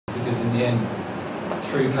because in the end,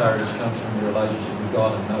 true courage comes from your relationship with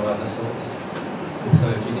God and no other source. So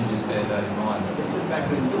if you can just bear that in mind. Sit back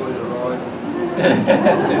and enjoy the ride.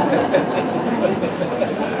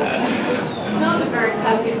 It's not a very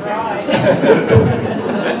passive ride.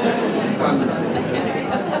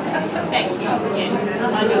 Thank you. Yes, I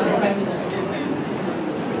know the question.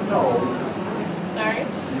 Sorry?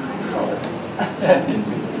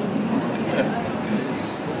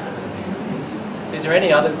 Is there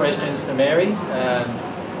any other questions for Mary?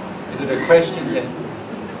 Is it a question?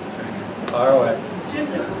 All right.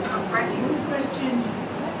 Just a practical question.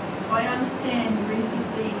 I understand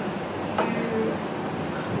recently you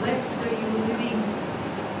left where you were living,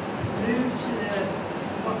 moved to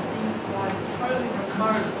what seems like a totally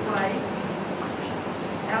remote place,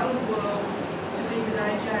 out of the world, to be with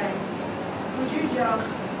AJ. Could you just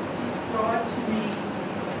describe to me,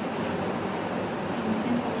 in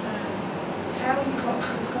simple terms, how you got to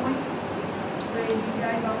the point where you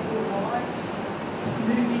gave up your life,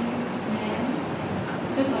 moving with this man?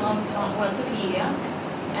 It took a long time, well, it took a year,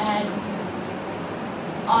 and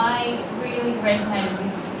I really resonated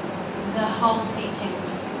with the whole teaching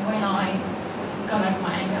when I got over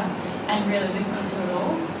my anger and really listened to it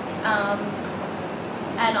all.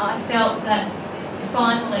 And I felt that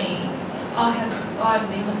finally I've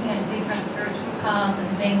been looking at different spiritual paths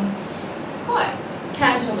and things quite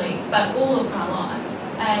casually, but all of my life.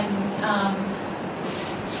 And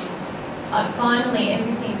finally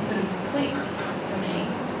everything sort of clicked for me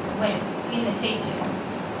when in the teaching.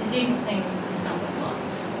 The Jesus thing was the stumbling block.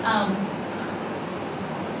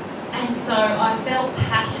 And so I felt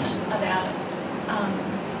passionate about it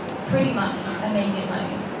pretty much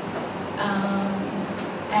immediately.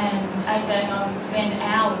 And AJ and I would spend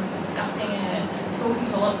hours discussing it and talking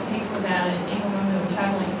to lots of people about it, even when we were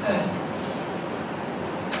travelling first.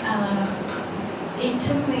 It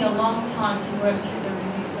took me a long time to work through the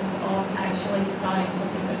resistance of actually deciding to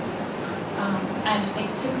live it. And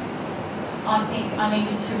it took, I think I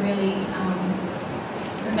needed to really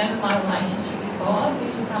remember my relationship with God,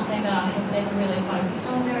 which is something that I had never really focused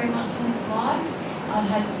on very much in this life. I've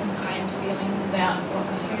had some strange feelings about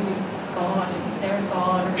who is God, and is there a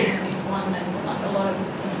God, or is it this oneness, and like a lot of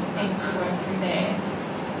sort of things to work through there.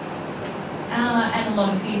 And a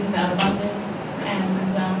lot of fears about abundance and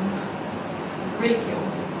ridicule.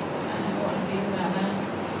 I have a lot of fears about that.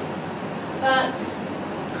 But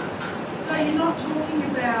So you're not talking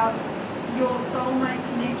about your soulmate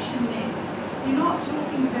connection then? You're not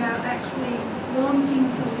talking about actually wanting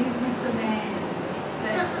to live with the man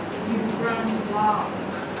that you've grown to love.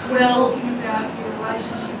 You're talking about your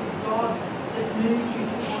relationship with God that moved you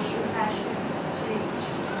towards your passion to teach.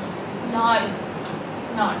 no.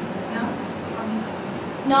 No?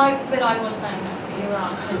 No, but I was saying that, but you're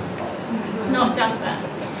right, because it's not just that.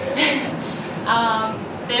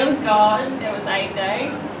 There was God, there was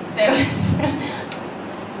AJ, there was...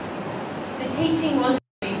 the teaching wasn't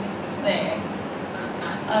there.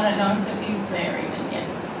 I don't know if it is there even yet.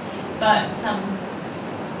 But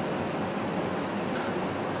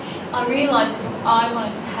I realised if I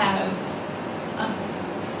wanted to have a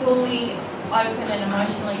fully open and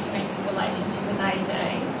emotionally connected relationship with AJ,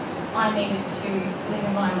 I needed to live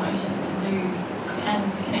in my emotions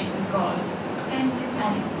and connect with God. And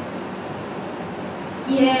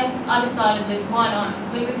yeah, I decided that why not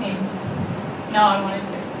live with him? No, I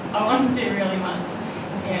wanted to really much.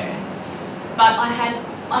 Yeah. But I had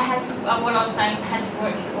to, what I was saying, I had to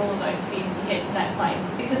work through all of those fears to get to that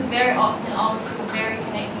place, because very often I would feel very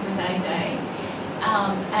connected with AJ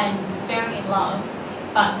and very in love,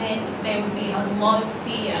 but then there would be a lot of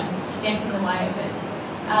fear stepping in the way of it.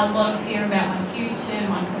 A lot of fear about my future,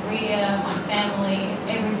 my career, my family,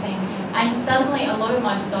 everything. And suddenly a lot of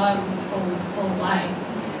my desire would fall away.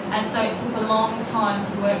 And so it took a long time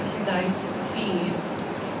to work through those fears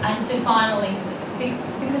and to finally,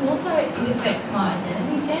 because also it affects my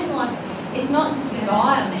identity, Jen. Like, it's not just a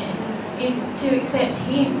guy I met. To accept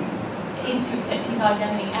him is to accept his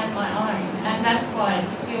identity and my own. And that's why it's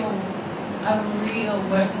still a real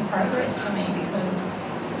work in progress for me, because...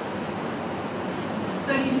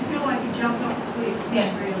 So you feel like you jumped off a cliff?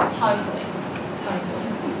 Yeah, really? Totally.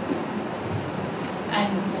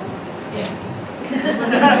 And, yeah.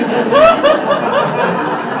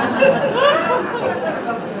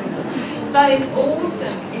 But it's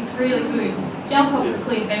awesome. It's really good. Just jump off the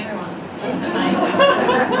cliff, everyone. It's amazing.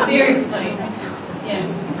 Seriously. Yeah.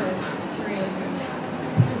 It's really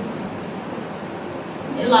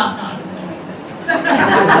good. Last night was doing it.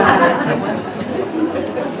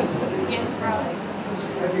 Yes, right.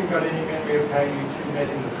 Have you got any memory of how you two met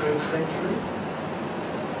in the first century?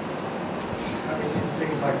 I mean, it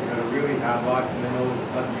seems like you had a hard life, and then all of a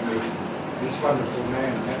sudden you meet this wonderful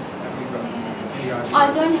man. Have you got any idea?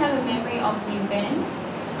 I don't have a memory of the event,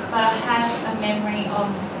 but I have a memory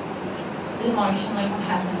of emotionally what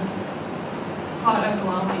happened. It's quite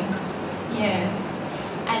overwhelming. Yeah.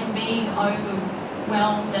 And being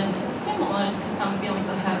overwhelmed, and it's similar to some feelings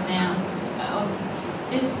I have now, of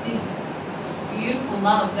just this beautiful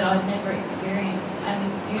love that I'd never experienced, and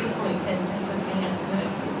this beautiful acceptance of being as a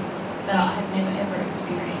person that I had never ever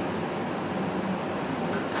experienced.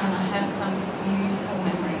 And I have some beautiful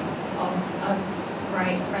memories of a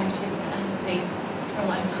great friendship and deep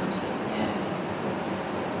relationship. Yeah.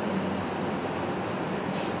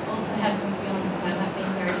 Also have some feelings about that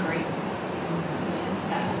being very brief, which is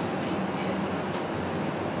sad for me. Yeah.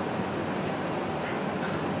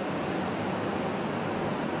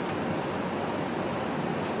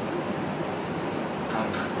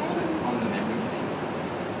 Just on the memory thing,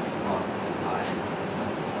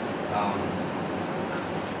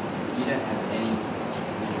 you don't have any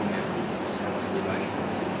visual memories, which have to be emotional,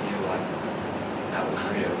 and you feel like that was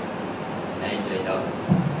real. And AJ does.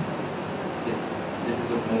 This is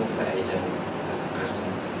more for AJ as a question.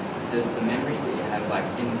 Does the memories that you have, like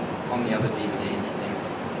on the other DVDs and things,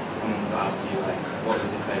 someone's asked you like, what was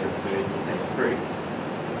your favourite food? You say fruit.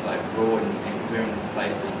 It's like raw, and because we're in this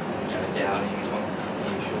place of doubting and not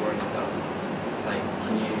being sure and stuff. Like,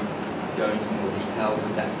 can you go into more details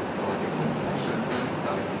with that for like a confirmation thing? So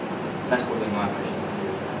that's probably my question to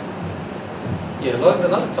you. Yeah, a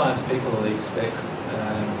lot of times people will expect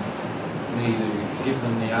me to give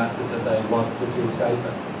them the answer that they want to feel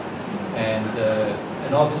safer.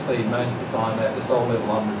 And obviously most of the time at the soul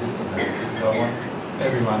level I'm resisting that, because I want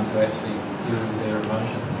everyone to actually deal with their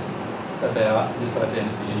emotions about this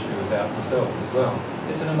identity issue about myself as well.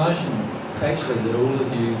 It's an emotion actually that all of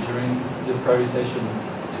you during the procession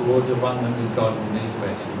towards a one-man with God will need to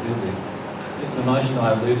actually deal with. It's an emotion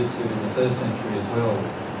I alluded to in the first century as well,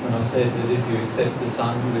 when I said that if you accept the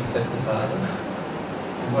Son, you accept the Father.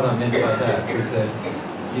 And what I meant by that was that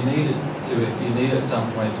you need at some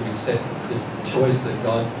point to accept the choice that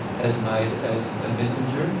God has made as a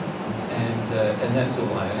messenger, and that's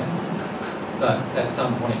all I am. But at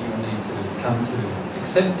some point you'll need to come to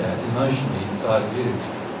accept that emotionally inside of you.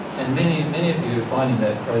 And many of you are finding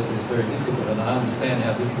that process very difficult, and I understand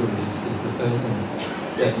how difficult it is, because the person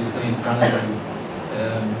that you see in front of you,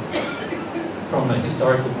 from a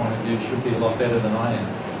historical point of view, should be a lot better than I am.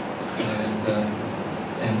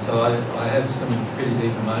 And so I have some pretty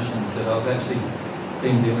deep emotions that I've actually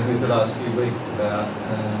been dealing with the last few weeks about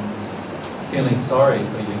feeling sorry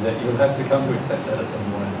for you, that you'll have to come to accept that at some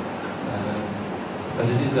point. But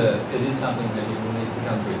it is something that you will need to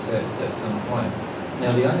come to accept at some point.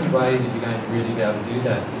 Now, the only way that you're going to really be able to do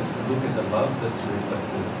that is to look at the love that's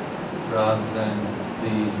reflected, rather than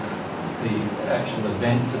the actual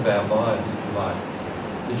events of our lives, if you like.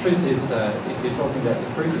 The truth is, if you're talking about the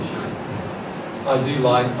fruit issue, I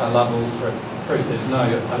love all fruit.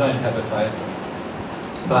 I don't have a favourite.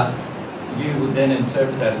 But you would then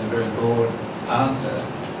interpret that as a very broad answer,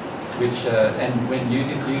 which, and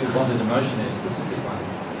if you want an emotionally specific one,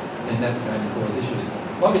 then that's going to cause issues.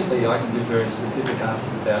 Obviously, I can give very specific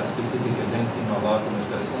answers about specific events in my life in the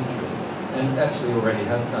first century, and actually already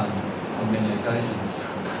have done on many occasions.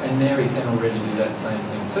 And Mary can already do that same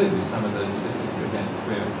thing too, with some of those specific events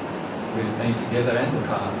where we've been together and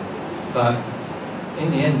apart. But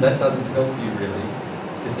in the end, that doesn't help you really.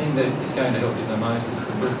 The thing that is going to help you the most is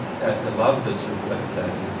to look at the love that's reflected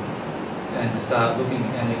at you, and to start looking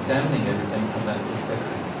and examining everything from that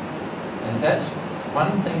perspective. And that's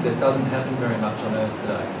one thing that doesn't happen very much on Earth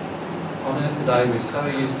today. On Earth today, we're so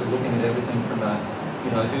used to looking at everything from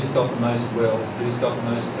who's got the most wealth, who's got the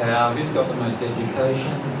most power, who's got the most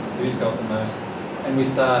education, who's got the most, and we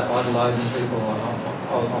start idolising people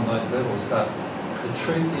on those levels. But the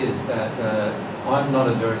truth is that I'm not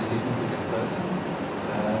a very significant person,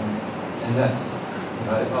 and that's,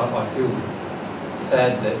 I feel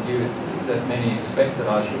sad that many expect that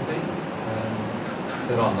I should be.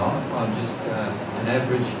 But I'm not. I'm just an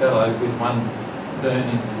average fellow with one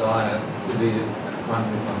burning desire to be one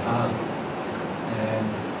with my Father.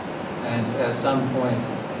 And at some point,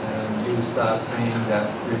 you'll start seeing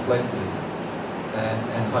that reflected,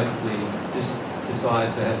 and hopefully just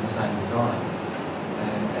decide to have the same desire.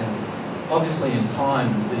 And obviously in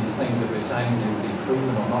time, these things that we're saying to you will be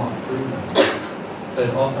proven or not proven. But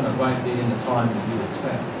often it won't be in the time that you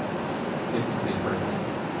expect it to be proven.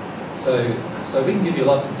 So we can give you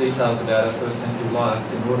lots of details about our first century life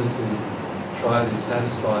in order to try to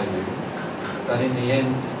satisfy you. But in the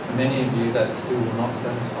end, for many of you, that still will not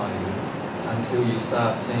satisfy you until you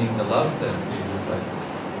start seeing the love that you reflect.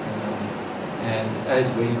 And as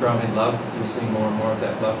we grow in love, you'll see more and more of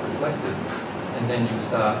that love reflected. And then you'll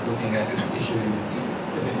start looking at an issue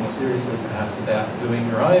a bit more seriously, perhaps, about doing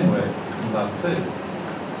your own work in love too.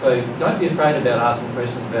 So don't be afraid about asking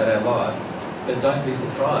questions about our life, but don't be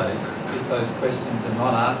surprised if those questions are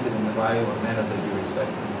not answered in the way or manner that you expect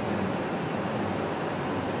them to be.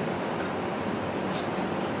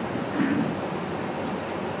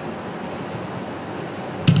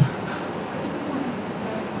 I just wanted to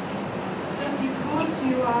say that because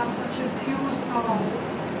you are such a pure soul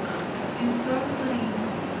and so clean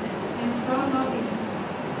and so loving,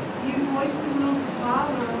 you voice the will of the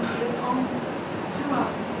Father on to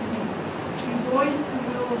us. You voice the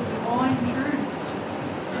will of divine truth.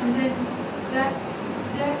 And then that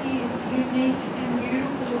is unique and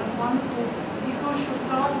beautiful and wonderful because your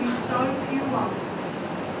soul is so pure.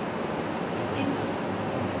 It's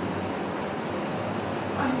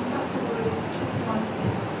wonderful.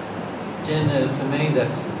 Jen, for me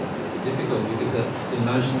that's difficult because the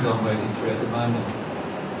emotions I'm working through at the moment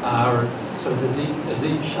are sort of a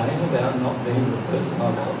deep shame about not being the person I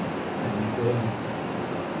was. And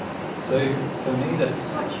so for me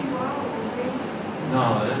that's... But you are already. No,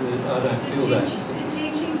 I don't feel that. The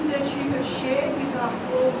teachings that you have shared with us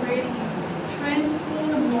already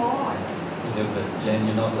transform lives. Yeah, but Jen,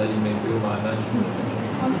 you're not letting me feel my emotions.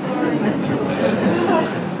 I'm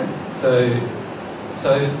sorry. So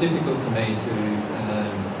it's difficult for me to,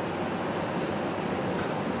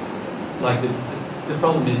 the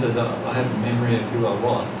problem is that I have a memory of who I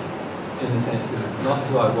was, in the sense of not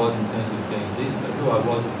who I was in terms of being Jesus, but who I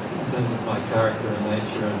was in terms of my character and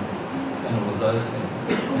nature and all of those things.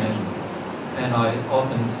 And I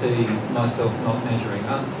often see myself not measuring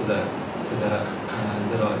up to that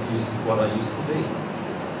what I used to be.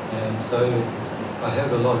 And so I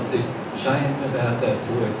have a lot of deep shame about that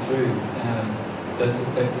to work through. That's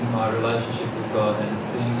affecting my relationship with God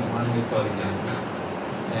and being at one with God again.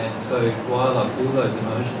 And so while I feel those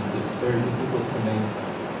emotions, it's very difficult for me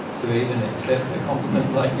to even accept a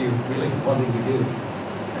compliment like you really wanting to give.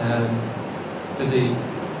 But the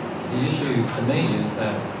issue for me is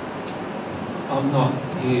that I'm not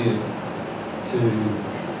here to,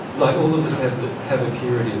 like all of us have a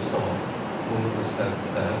purity of soul. All of us have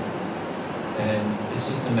that. And it's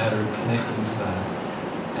just a matter of connecting to that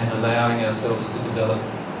and allowing ourselves to develop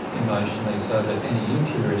emotionally so that any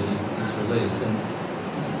impurity is released. And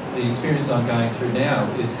the experience I'm going through now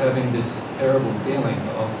is having this terrible feeling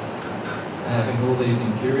of having all these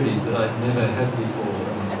impurities that I'd never had before.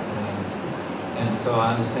 And so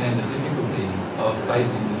I understand the difficulty of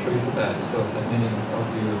facing the truth about yourself that many of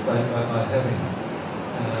you are having.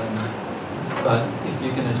 But if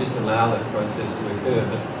you can just allow that process to occur,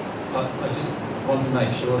 but I just want to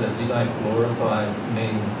make sure that you don't glorify me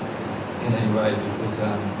in any way because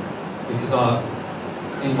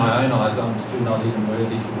in my own eyes I'm still not even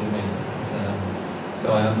worthy to be me.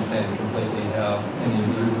 So I understand completely how many of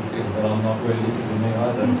you would feel that I'm not worthy to be me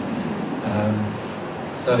either.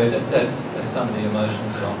 So that's some of the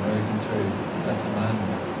emotions that I'm working through at the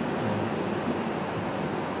moment.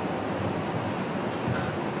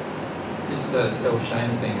 This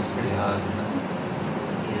self-shame thing is pretty hard, isn't it?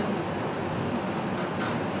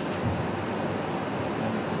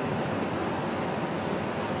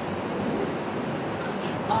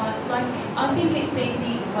 I think it's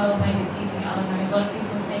easy, well maybe it's easy, I don't know, a lot of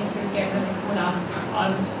people seem to get really caught up, I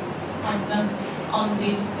was one of them, on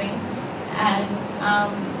Jesus thing. And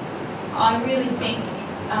I really think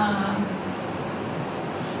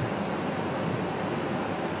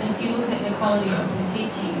if you look at the quality of the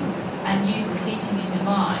teaching and use the teaching in your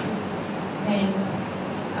life, then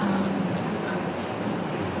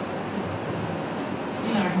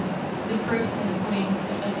the proof's in the pudding, as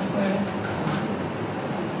it were.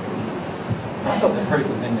 I thought the proof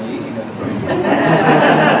was in the eating of the fruit.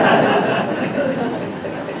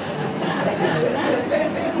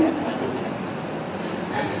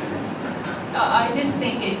 I just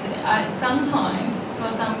think it's sometimes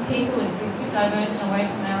for some people it's a good diversion away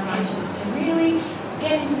from their emotions to really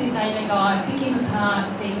get into this AJ guy, pick him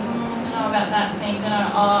apart, see, don't know about that thing, don't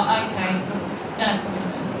know, oh, okay, don't have to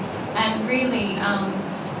listen. And really,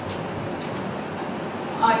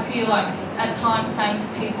 I feel like at times saying to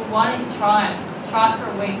people, why don't you try it? Try it for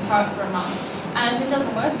a week, try it for a month. And if it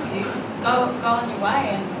doesn't work for you, go on your way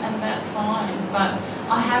and that's fine. But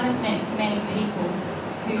I haven't met many people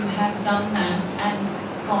who have done that and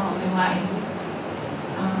gone on their way.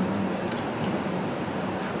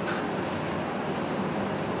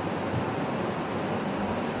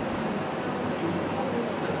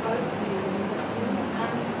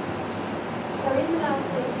 So in the last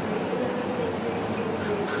century, in the first century, you were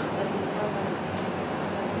Jesus and the prophets.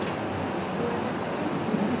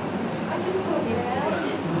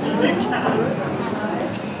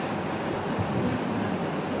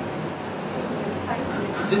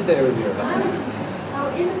 Just there with your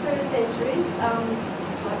In the first century,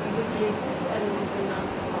 like you were Jesus and nice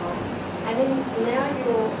smile, and then now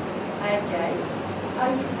you're AJ. Are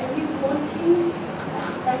you wanting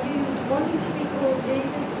to be called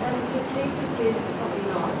Jesus and to teach as Jesus? Probably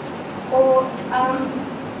not. Or are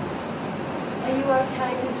you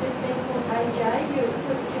okay with just being called AJ? You're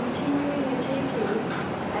sort of continuing your teaching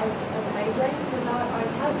as AJ, because I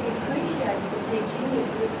totally appreciate the teaching.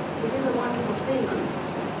 It is a wonderful thing.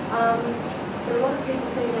 But a lot of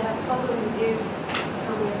people think they have a problem with you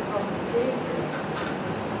coming across as Jesus.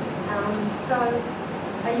 So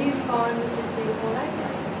are you fine with just being called AJ?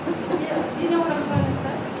 Yeah, do you know what I'm trying to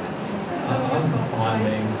say? I'm fine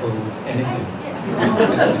being called anything.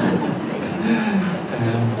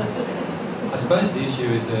 I suppose the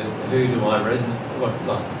issue is that who do I resonate?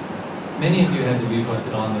 Like many of you have the viewpoint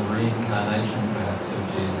that I'm the reincarnation, perhaps,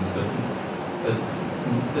 of Jesus, but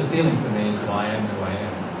the feeling for me is that I am who I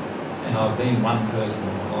am, and I've been one person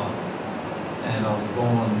all my life, and I was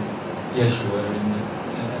born Yeshua, and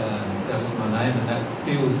that was my name, and that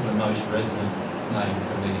feels the most resonant name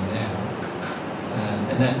for me now.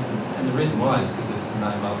 And the reason why is because it's the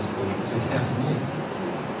name I was called for 2,000 years.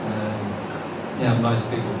 Now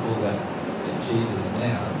most people call that Jesus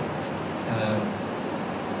now.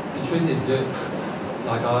 The truth is that,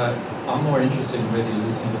 like I'm more interested in whether you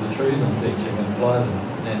listen to the truths I'm teaching and apply them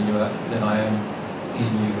than I am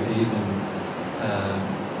in you even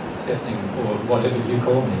accepting or whatever you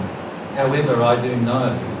call me. However, I do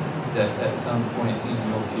know that at some point in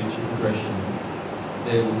your future progression,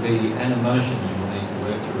 there will be an emotion you will need to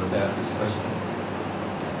work through about this question.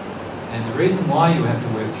 And the reason why you have to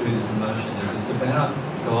work through this emotion is it's about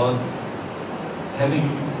God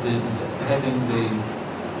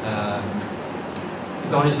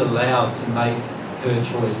God is allowed to make her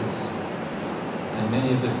choices. And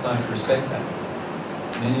many of us don't respect that.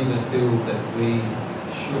 Many of us feel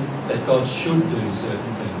that God should do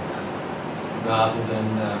certain things rather than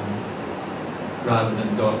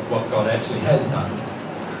what God actually has done.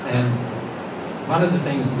 And one of the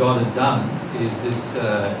things God has done is this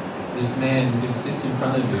man who sits in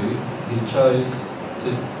front of you, he chose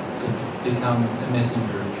to become a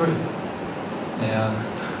messenger of truth. Now,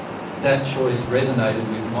 that choice resonated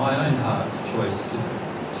with my own heart's choice to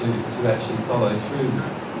actually follow through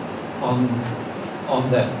on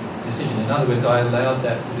that decision. In other words, I allowed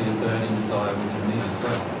that to be a burning desire within me as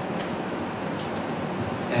well.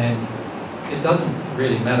 And it doesn't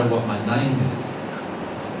really matter what my name is.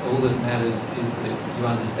 All that matters is that you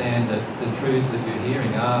understand that the truths that you're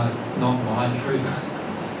hearing are not my truths.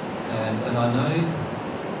 And I know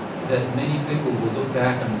that many people will look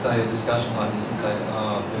back and say a discussion like this and say,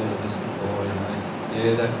 oh, I've heard of this before,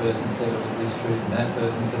 yeah, that person said it was this truth and that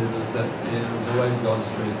person says it was that, yeah, it was always God's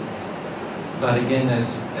truth. But again,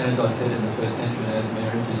 as I said in the first century, and as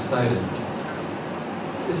Mary just stated,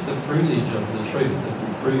 it's the fruitage of the truth that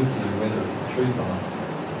will prove to you whether it's the truth or not.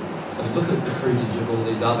 So look at the fruitage of all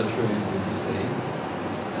these other truths that you see,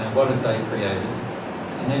 and what have they created?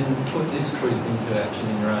 And then put this truth into action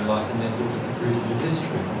in your own life, and then look at the fruitage of this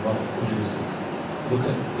truth and what it produces. Look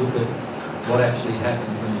at what actually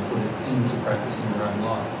happens when you put it into practice in your own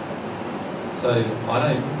life. So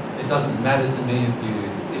it doesn't matter to me if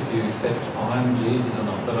you accept I'm Jesus or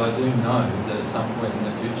not, but I do know that at some point in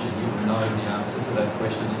the future you will know the answer to that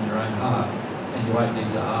question in your own heart, and you won't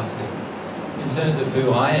need to ask it. In terms of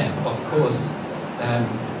who I am, of course,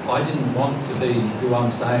 I didn't want to be who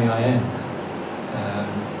I'm saying I am.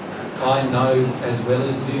 I know as well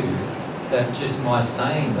as you that just my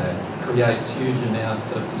saying that creates huge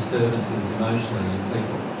amounts of disturbances emotionally in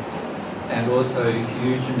people, and also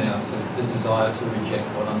huge amounts of the desire to reject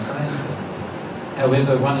what I'm saying to them.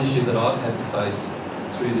 However, one issue that I've had to face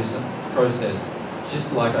through this process,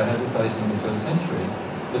 just like I had to face in the first century,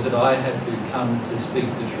 was that I had to come to speak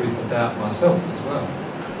the truth about myself as well.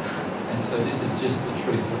 And so this is just the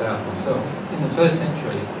truth about myself. In the first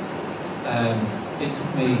century, it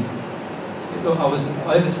took me, I was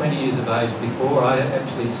over 20 years of age before I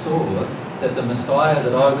actually saw that the Messiah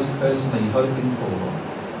that I was personally hoping for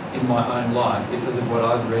in my own life, because of what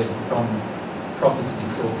I'd read from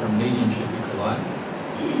prophecies or from mediumship, if you like,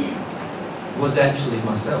 was actually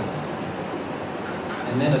myself.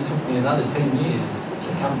 And then it took me another 10 years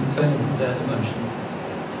to come to terms with that emotion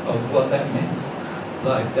of what that meant.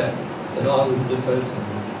 Like that I was the person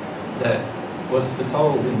that was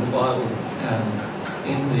foretold in the Bible,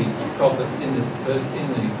 in the prophets, in the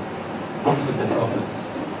books of the prophets,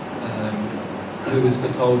 who was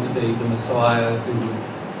foretold to be the Messiah, who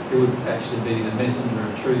would actually be the messenger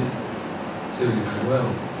of truth to the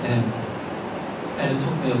world. and it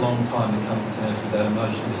took me a long time to come to terms with that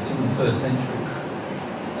emotionally in the first century.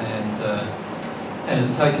 And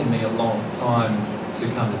it's taken me a long time to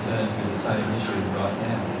come to terms with the same issue right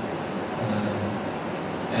now.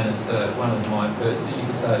 And it's one of my, you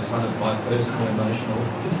could say it's one of my personal emotional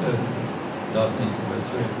disturbances that I need to work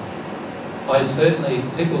through. I certainly,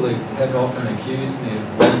 people who have often accused me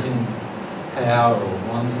of wanting power or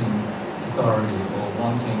wanting authority or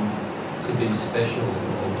wanting to be special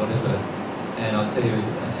or whatever, and I tell you,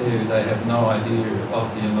 they have no idea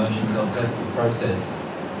of the emotions I've had to process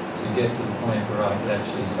to get to the point where I could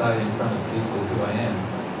actually say in front of people who I am.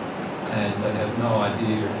 And they have no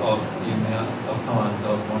idea of the amount of times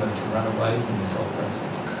I've wanted to run away from this whole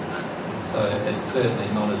process. So it's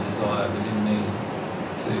certainly not a desire within me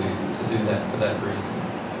to do that for that reason.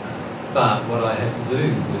 But what I had to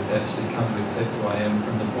do was actually come to accept who I am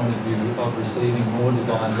from the point of view of receiving more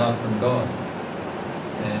divine love from God.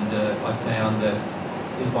 And I found that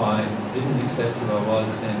if I didn't accept who I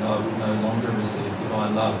was, then I would no longer receive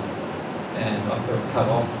divine love. And I felt cut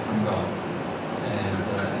off from God.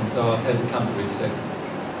 And so I've had to come to accept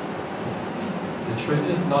the truth,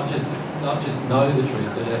 not just know the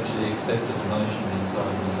truth, but actually accept it emotionally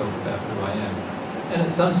inside myself about who I am. And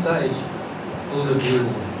at some stage, all of you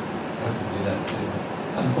will have to do that too,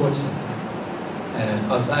 unfortunately.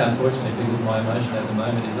 And I say unfortunately because my emotion at the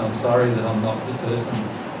moment is I'm sorry that I'm not the person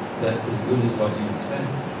that's as good as what you expect.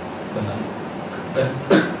 But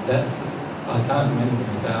I can't do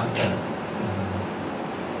anything about that.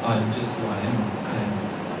 I'm just who I am, and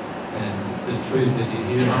the truths that you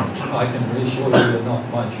hear, I can reassure you are not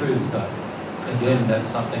my truths, but again, that's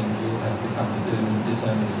something you'll have to come to do and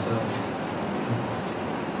determine yourself.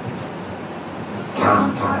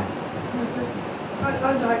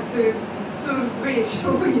 I'd like to sort of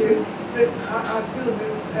reassure you that I feel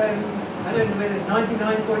that I don't know whether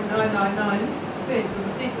 99.999% of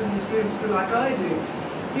the people in this room feel like I do.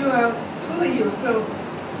 You are fully yourself.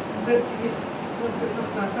 So what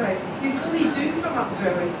can I say? You fully do come up to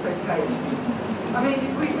our expectations. I mean,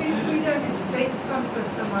 we don't expect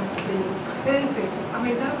someone to be perfect. I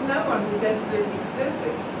mean, no one is absolutely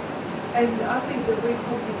perfect. And I think that we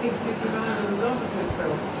probably think we demand a lot of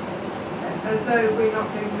ourselves, as though we're not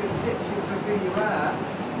going to accept you for who you are.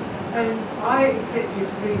 And I accept you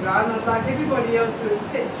for who you are, and I'd like everybody else to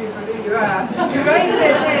accept you for who you are. You raise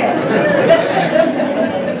that there.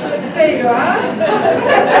 There you are.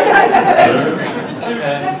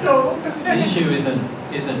 That's all. The issue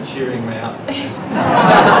isn't cheering me up.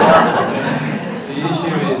 The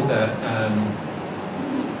issue is that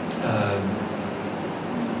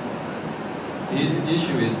the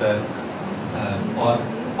issue is that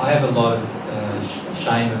I have a lot of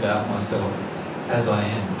shame about myself as I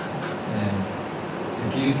am. And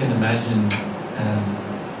if you can imagine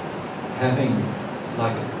having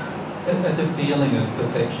like the feeling of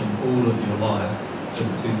perfection all of your life for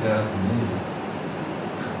 2,000 years,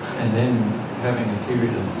 and then having a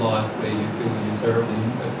period of life where you feel you're terribly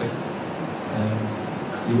imperfect,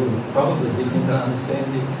 you will probably begin to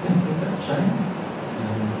understand the extent of that shame.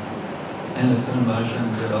 And it's an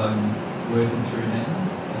emotion that I'm working through now.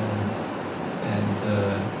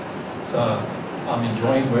 So I'm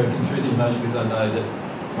enjoying working through the emotion because I know that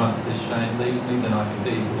once this shame leaves me, then I can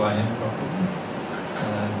be who I am properly.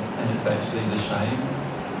 And it's actually the shame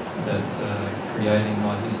that's creating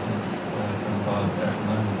my distance from God at the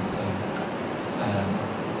moment. So,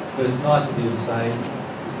 but it's nice of you to say,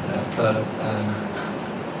 but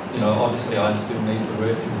you know, obviously I still need to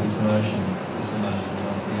work through this emotion that I'm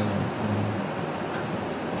feeling.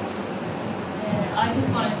 Yeah, I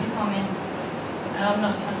just wanted to comment, and I'm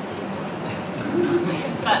not trying to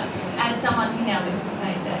but as someone who now lives with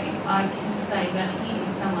AJ, I can say that he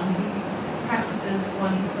is someone who practices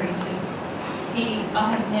what he preaches.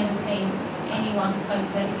 I have never seen anyone so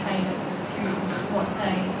dedicated to what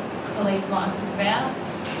they believe life is about,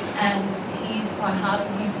 and he is quite hard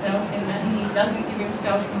on himself in that he doesn't give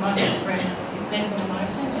himself a moment's rest. If there's an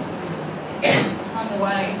emotion, it's on the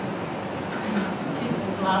way. She's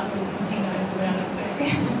laughing because he knows about it too.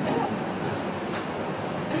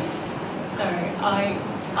 So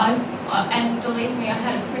and believe me, I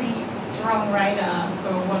had a pretty strong radar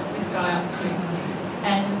for what this guy up to,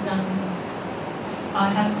 and I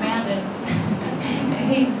have found it.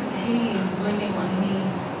 He is living what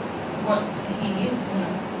he is, you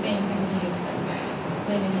know, being who he is, and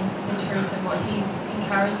living in the truth of what he's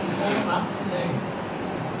encouraging all of us to do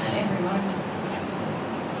at every moment. So.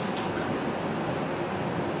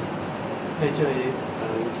 AJ,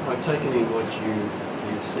 I've taken in what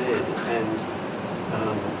you've said, and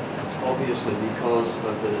obviously because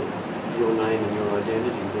of your name and your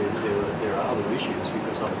identity. There are other issues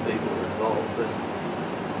because other people are involved. But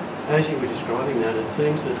as you were describing that, it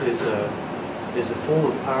seems that there's a form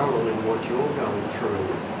of parallel in what you're going through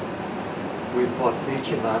with what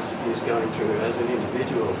each of us is going through as an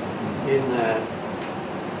individual, in that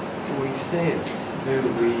we sense who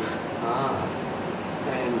we are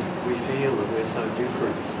and we feel that we're so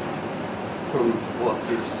different from what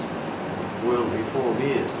this worldly form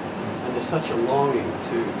is. And there's such a longing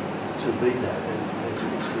to be that and to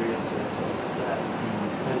experience ourselves as that.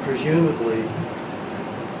 And presumably,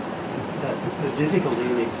 that the difficulty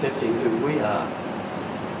in accepting who we are,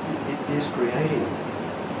 it is creating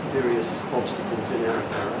various obstacles in our own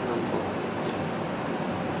unfolding.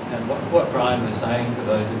 And what Brian was saying, for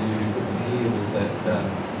those of you who couldn't hear, was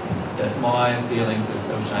that my feelings of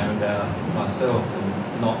self-shame about myself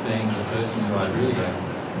and not being the person who I really am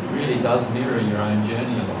really does mirror your own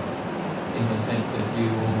journey a lot, in the sense that you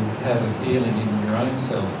will have a feeling in your own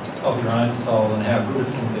self, of your own soul and how good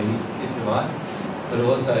it can be, if you like, but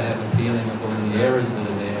also have a feeling of all the errors that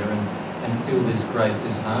are there, and feel this great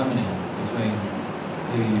disharmony between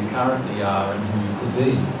who you currently are and who you could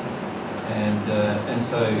be. And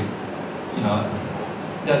so, you know,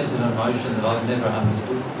 that is an emotion that I've never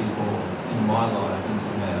understood before in my life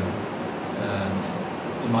until now.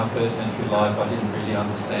 In my first century life, I didn't really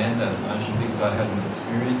understand that emotion because I hadn't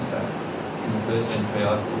experienced that. In the first century,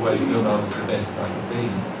 I always felt I was the best I could be.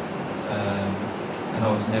 And I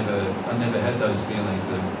never had those feelings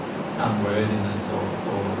of unworthiness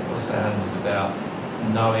or sadness about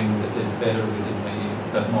knowing that there's better within me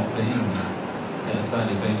but not being there. And it's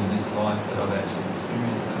only been in this life that I've actually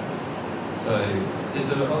experienced that. So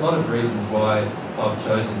there's a lot of reasons why I've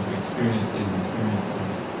chosen to experience these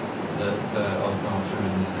experiences that I've gone through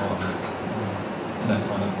in this life. And that's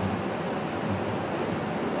one of them.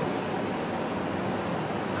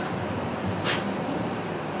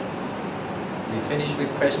 You finished with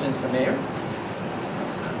questions for Mary?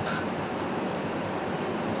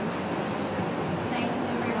 Thanks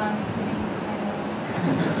everyone for being so nice.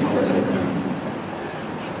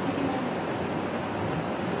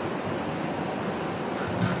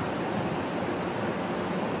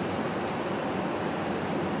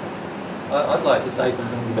 I'd like to say some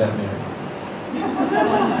things about Mary.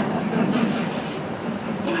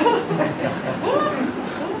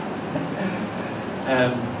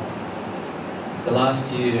 The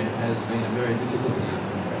last year has been a very difficult year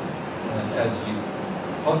for Mary, as you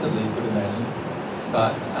possibly could imagine.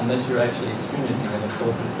 But unless you're actually experiencing it, of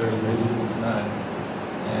course, it's very, very difficult to know.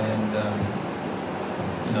 And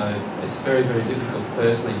you know, it's very, very difficult,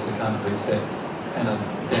 firstly, to come to accept an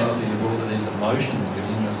identity of all of these emotions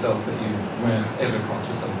within yourself that you weren't ever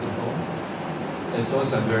conscious of before. It's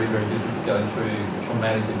also very, very difficult to go through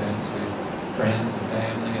traumatic events with friends and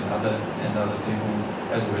family and other people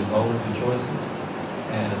as a result of your choices.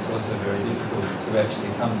 And it's also very difficult to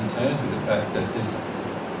actually come to terms with the fact that this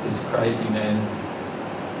crazy man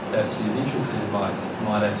that she's interested in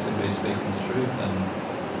might actually be speaking the truth.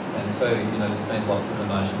 And so, you know, there's been lots of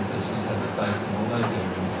emotions that she's had to face in all those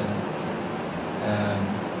areas. And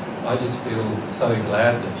I just feel so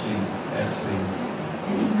glad that she's actually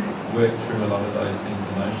worked through a lot of those things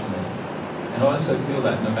emotionally. And I also feel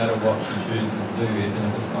that no matter what she chooses to do, even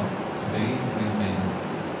if it's not to be with me,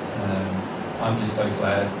 I'm just so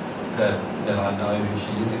glad that I know who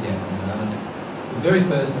she is again. You know? And the very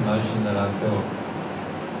first emotion that I felt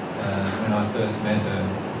when I first met her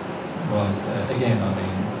was,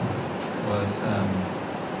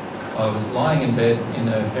 I was lying in bed in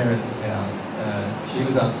her parents' house. She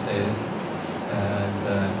was upstairs,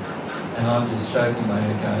 and I'm just shaking my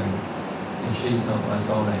head going, if she's not my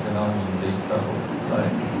soulmate, then I'm in deep trouble.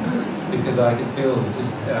 Like, because I could feel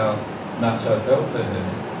just how much I felt for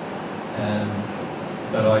her.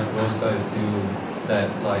 But I could also feel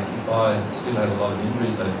that, like, if I still had a lot of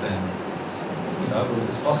injuries then, you know,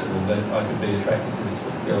 it's possible that I could be attracted to this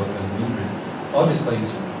girl who has injuries. Obviously,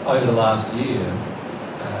 over the last year,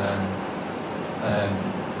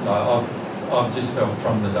 I've just felt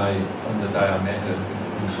from the day I met her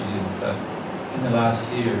who she is. But in the last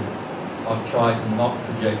year, I've tried to not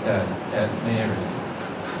project that at Mary,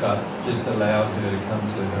 but just allowed her to come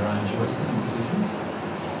to her own choices and decisions.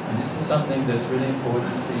 And this is something that's really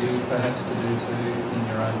important for you perhaps to do too in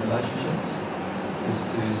your own relationships, is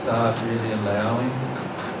to start really allowing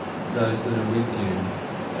those that are with you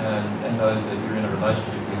and those that you're in a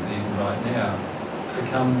relationship with even right now to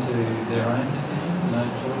come to their own decisions and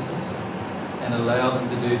own choices, and allow them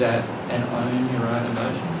to do that and own your own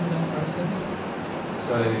emotions in that process.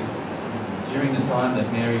 So during the time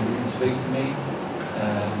that Mary wouldn't speak to me,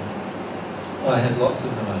 I had lots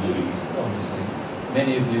of emotions, obviously.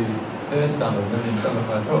 Many of you heard some of them in some of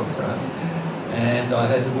my talks, right? And I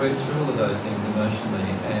had to work through all of those things emotionally.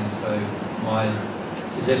 And so my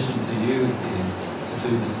suggestion to you is to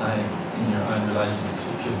do the same in your own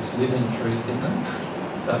relationships. Live in truth in them,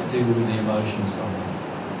 but deal with the emotions from them.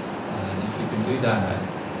 And if you can do that,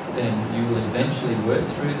 then you will eventually work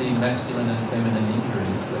through the masculine and feminine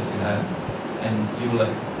injuries that you have, and you will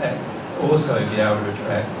also be able to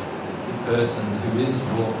attract the person who is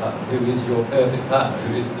your perfect partner,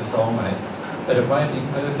 who is the soulmate. But it won't be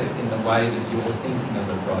perfect in the way that you're thinking of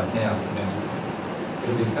it right now for many people.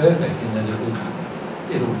 It'll be perfect in that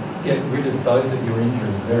it'll get rid of both of your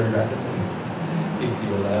injuries very rapidly if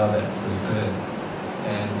you allow that to occur.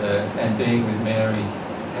 And being with Mary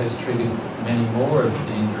has triggered many more of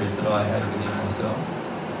the injuries that I had within myself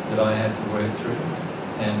that I had to work through.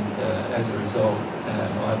 And as a result,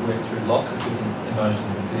 I worked through lots of different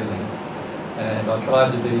emotions and feelings. And I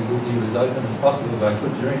tried to be with you as open as possible as I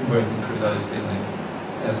could during working through those feelings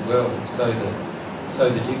as well, so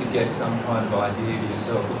that you could get some kind of idea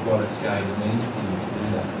yourself of what it's going to mean for you to do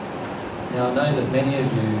that. Now, I know that many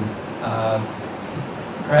of you are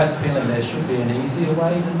perhaps feeling there should be an easier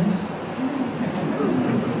way than this.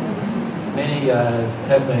 Many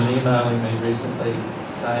have been emailing me recently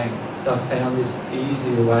saying, I've found this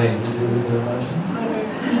easier way to deal with your emotions.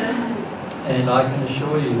 And I can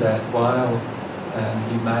assure you that while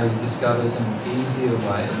you may discover some easier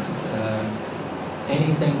ways,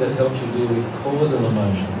 anything that helps you deal with causal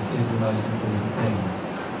emotion is the most important thing.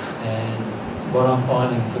 And what I'm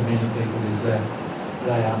finding for many people is that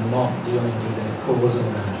they are not dealing with their causal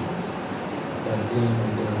emotions. They're dealing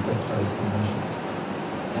with their effect-based emotions.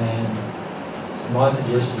 And so my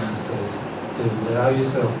suggestion is to allow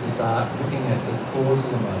yourself to start looking at the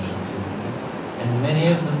causal emotions you have. And many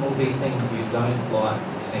of them will be things you don't like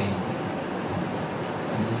seeing.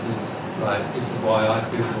 And this is why I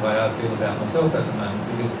feel the way I feel about myself at the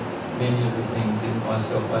moment, because many of the things in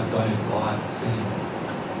myself I don't like seeing.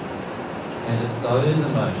 And it's those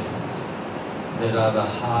emotions that are the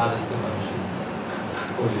hardest emotions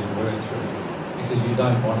for you to work through, because you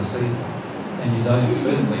don't want to see them, and you don't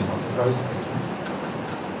certainly want to process them.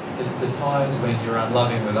 It's the times when you're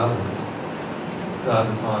unloving with others that are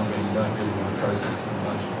the times when you don't really want to process the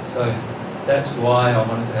emotions. So that's why I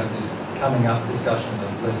wanted to have this coming up discussion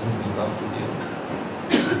of lessons in love with you,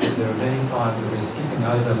 because there are many times that we're skipping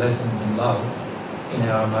over lessons in love in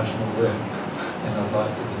our emotional work, and I'd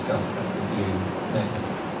like to discuss that with you next.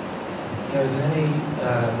 Now, is there any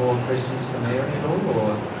more questions for Mary at all,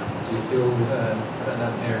 or do you feel, I don't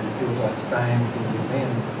know if Mary feels like staying with me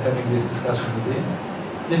and having this discussion with you?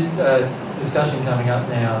 This discussion coming up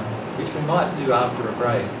now, which we might do after a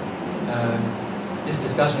break, this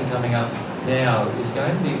discussion coming up now is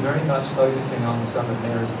going to be very much focusing on some of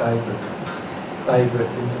Mary's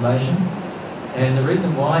favourite information. And the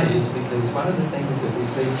reason why is because one of the things that we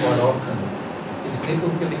see quite often is people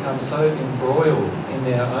can become so embroiled in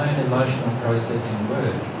their own emotional processing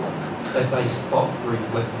work that they stop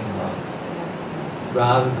reflecting love,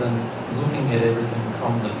 rather than looking at everything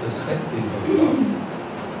from the perspective of love.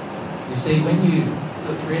 You see, when you,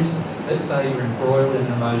 for instance, let's say you're embroiled in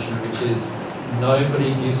an emotion which is,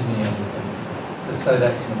 nobody gives me anything. Let's say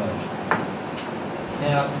that's an emotion.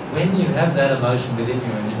 Now, when you have that emotion within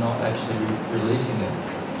you and you're not actually releasing it,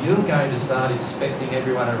 you're going to start expecting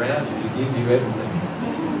everyone around you to give you everything.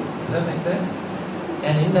 Does that make sense?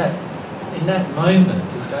 And in that moment,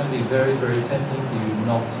 it's going to be very, very tempting for you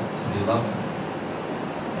not to be loving.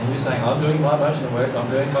 And you're saying, I'm doing my emotional work, I'm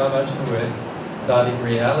doing my emotional work, but in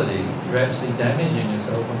reality, you're actually damaging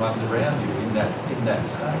yourself and ones around you in that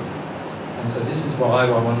state. And so this is why I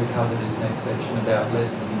want to cover this next section about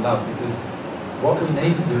lessons in love, because what we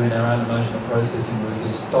need to do in our own emotional processing work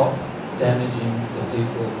is stop damaging the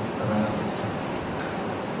people around us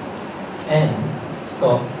and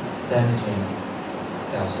stop damaging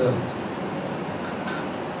ourselves.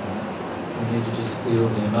 We need to just feel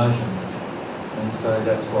the emotions, and so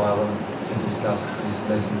that's why I want to discuss these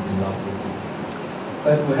lessons in love with you.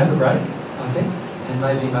 But we'll have a break, I think, and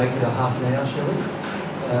maybe make it a half an hour, shall we?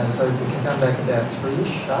 So if we can come back about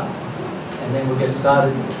 3-ish sharp, and then we'll get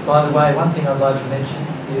started. By the way, one thing I'd like to mention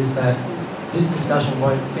is that this discussion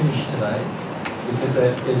won't finish today, because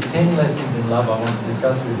there's 10 lessons in love I want to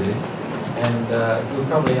discuss with you, and we'll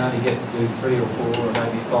probably only get to do 3 or 4 or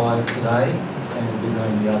maybe 5 today, and we'll be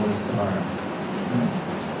doing the others tomorrow.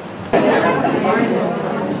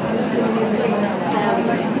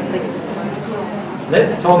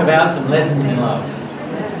 Let's talk about some lessons in love.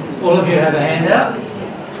 All of you have a handout?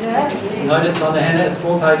 Yes. Notice on the handout it's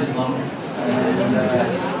 4 pages long.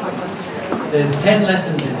 And There's 10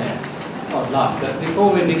 lessons in there of love. But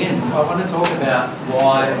before we begin, I want to talk about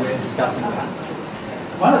why we're discussing this.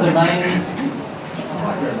 One of the main... I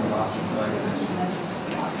might grab my glasses so I can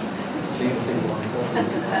see the people I'm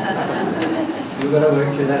talking to. Still got to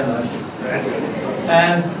work through that emotion.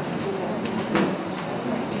 And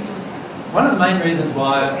one of the main reasons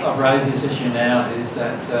why I've raised this issue now is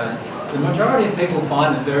that the majority of people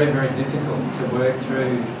find it very, very difficult to work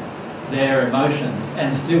through their emotions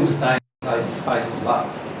and still stay face to love.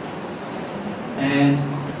 And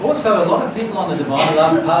also a lot of people on the divine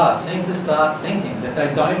love path seem to start thinking that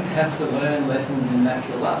they don't have to learn lessons in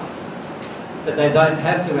natural love, that they don't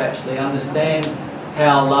have to actually understand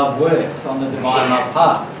how love works on the divine love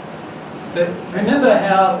path. But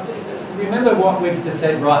remember what we've just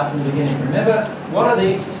said right from the beginning. Remember, what are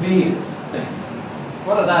these spheres things?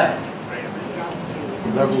 What are they?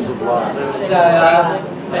 Levels of love. They are,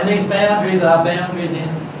 and these boundaries are boundaries in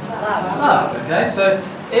love, okay? So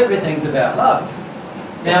everything's about love.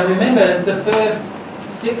 Now remember, the first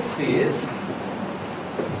 6 spheres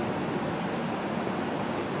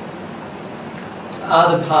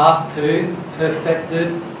are the path to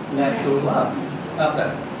perfected natural love, aren't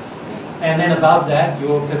they? And then above that,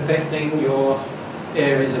 you're perfecting your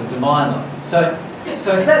areas of divine love. So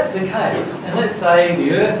if that's the case, and let's say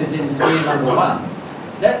the Earth is in sphere number 1,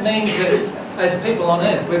 that means that as people on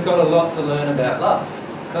Earth, we've got a lot to learn about love,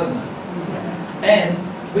 doesn't it? And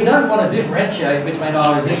we don't want to differentiate between,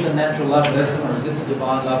 oh, is this a natural love lesson or is this a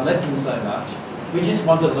divine love lesson so much. We just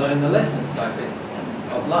want to learn the lessons, don't we,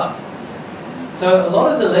 of love. So a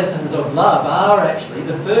lot of the lessons of love are actually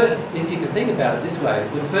the first, if you could think about it this way,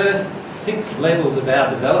 the first 6 levels of our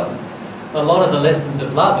development. A lot of the lessons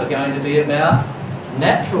of love are going to be about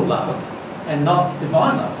natural love and not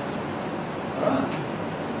divine love. All right.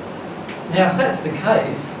 Now, if that's the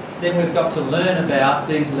case, then we've got to learn about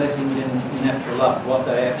these lessons in natural love, what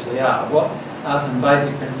they actually are, what are some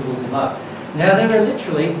basic principles in love. Now, there are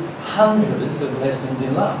literally hundreds of lessons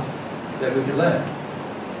in love that we could learn.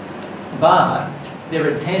 But there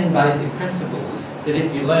are 10 basic principles that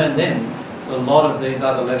if you learn them, a lot of these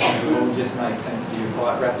other lessons will all just make sense to you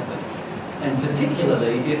quite rapidly. And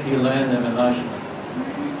particularly if you learn them emotionally.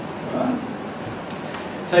 Right?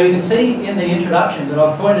 So you can see in the introduction that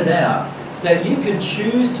I've pointed out that you could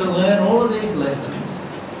choose to learn all of these lessons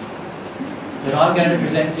that I'm going to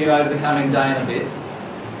present to you over the coming day and a bit.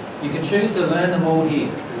 You can choose to learn them all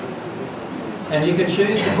here. And you could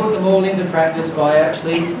choose to put them all into practice by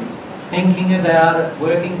actually thinking about it,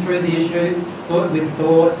 working through the issue with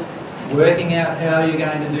thoughts, working out how you're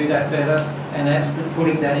going to do that better, and actually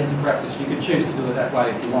putting that into practice. You could choose to do it that way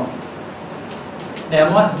if you want. Now,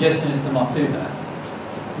 my suggestion is to not do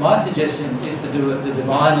that. My suggestion is to do it the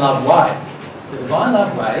divine love way. The divine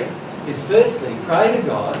love way is firstly pray to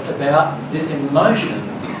God about this emotion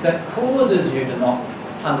that causes you to not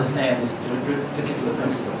understand this particular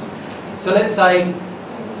principle. So let's say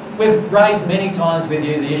we've raised many times with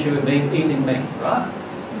you the issue of eating meat, right?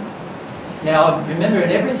 Now, remember,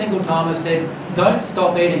 in every single time I've said, don't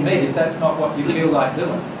stop eating meat if that's not what you feel like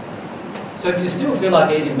doing. So if you still feel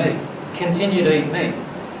like eating meat, continue to eat meat.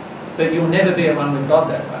 But you'll never be at one with God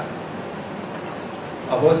that way.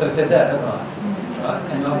 I've also said that, haven't I?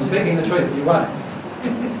 Right? And I'm speaking the truth, you won't.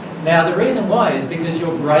 Now, the reason why is because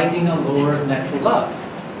you're breaking a law of natural love.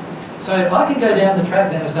 So if I can go down the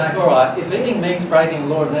track then of saying, all right, if eating meat's breaking the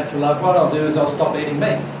law of natural love, what I'll do is I'll stop eating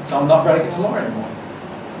meat. So I'm not breaking the law anymore.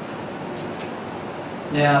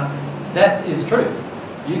 Now, that is true.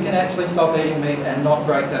 You can actually stop eating meat and not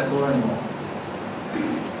break that law anymore.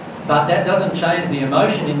 But that doesn't change the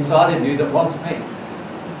emotion inside of you that wants meat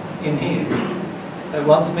in here. That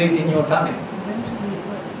wants meat in your tummy.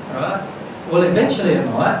 Right? Well, eventually it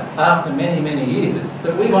might, after many, many years,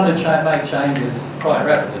 but we want to make changes quite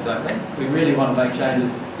rapidly, don't we? We really want to make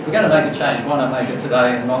changes. If we're going to make a change, why not make it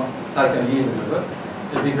today and not take a year to do it?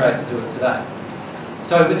 It'd be great to do it today.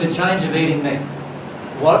 So with the change of eating meat,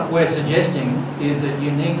 what we're suggesting is that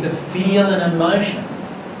you need to feel an emotion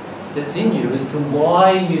that's in you as to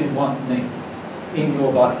why you want meat in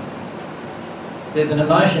your body. There's an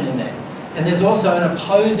emotion in there. And there's also an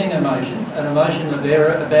opposing emotion, an emotion of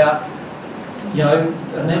error about, you know,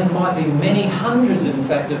 and there might be many hundreds, in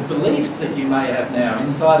fact, of beliefs that you may have now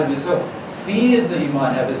inside of yourself, fears that you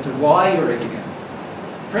might have as to why you're eating it.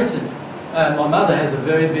 For instance, my mother has a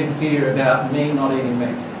very big fear about me not eating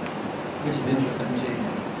meat, which is interesting.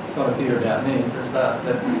 She's got a fear about me for a start.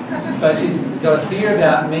 But, so she's got a fear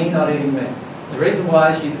about me not eating meat. The reason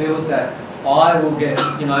why she feels that I will get,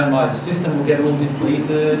 you know, my system will get all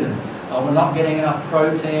depleted and we're not getting enough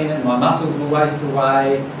protein and my muscles will waste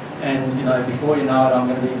away And, you know, before you know it, I'm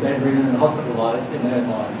going to be bedridden and hospitalised in her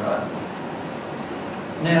mind, right?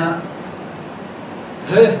 Now,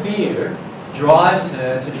 her fear drives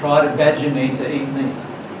her to try to badger me to eat meat.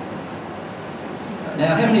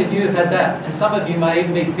 Now, how many of you have had that? And some of you may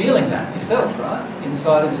even be feeling that yourself, right?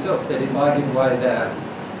 Inside of yourself, that if I give away that,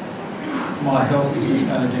 my health is just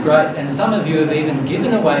going to degrade. And some of you have even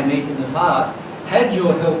given away meat in the past, had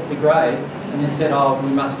your health degrade, and then said, oh, we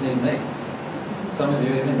must need meat. Some of you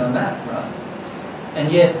have even done that, right?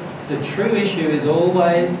 And yet, the true issue is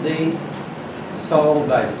always the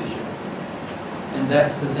soul-based issue. And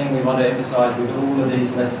that's the thing we want to emphasise with all of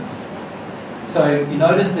these lessons. So you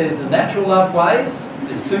notice there's the natural love ways.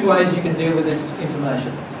 There's two ways you can deal with this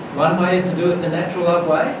information. One way is to do it the natural love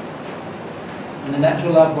way. And the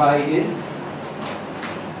natural love way is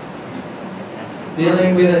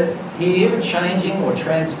dealing with it here, changing or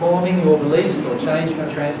transforming your beliefs, or changing or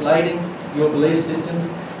translating your belief systems.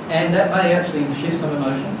 And that may actually shift some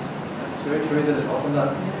emotions. It's very true that it often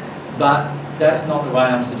does. But that's not the way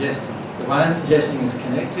I'm suggesting. The way I'm suggesting is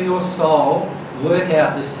connect to your soul, work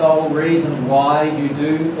out the sole reason why you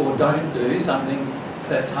do or don't do something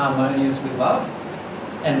that's harmonious with love,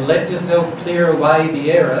 and let yourself clear away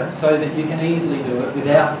the error so that you can easily do it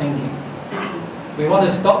without thinking. We want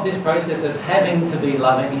to stop this process of having to be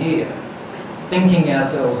loving here, thinking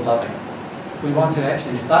ourselves loving. We want to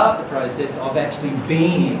actually start the process of actually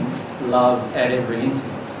being love at every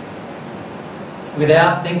instance,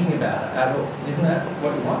 without thinking about it at all. Isn't that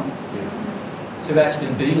what you want? To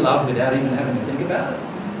actually be love without even having to think about it?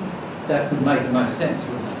 That would make the most sense,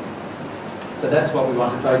 wouldn't it? So that's what we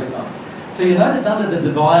want to focus on. So you notice under the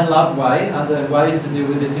divine love way, under ways to deal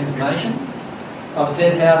with this information, I've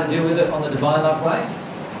said how to deal with it on the divine love way.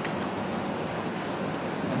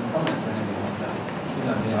 And comment or anything like that. You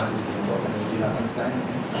know me, I just keep talking and you don't understand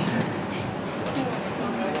anything.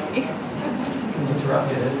 You can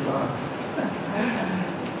interrupt it every time.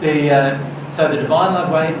 So the divine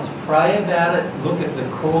love way is pray about it, look at the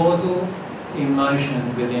causal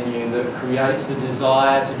emotion within you that creates the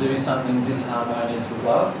desire to do something disharmonious with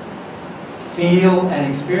love. Feel and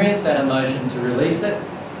experience that emotion to release it,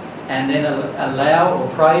 and then allow or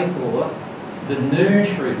pray for the new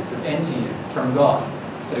truth to enter you from God.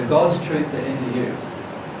 So God's truth to enter you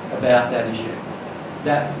about that issue.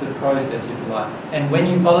 That's the process, if you like. And when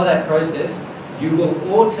you follow that process, you will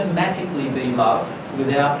automatically be love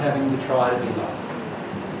without having to try to be love.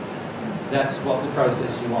 That's what the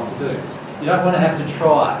process you want to do. You don't want to have to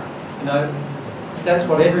try. You know, that's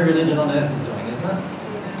what every religion on earth is doing, isn't it?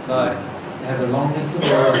 So, you have a long list of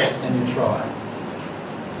laws and you try.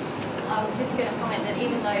 I was just going to comment that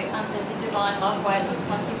even though under the divine love way it looks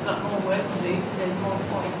like you've got more work to do because there's more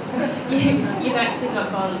points, you've actually got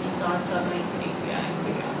God on your side, so it makes it easier and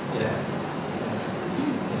quicker. Yeah.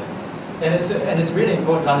 And it's really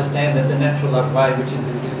important to understand that the natural love way, which is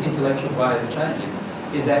this intellectual way of changing,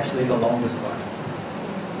 is actually the longest way.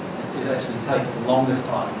 It actually takes the longest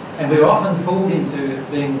time. And we're often fooled into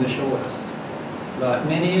it being the shortest. Like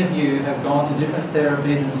many of you have gone to different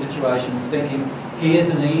therapies and situations thinking, here's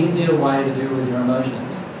an easier way to deal with your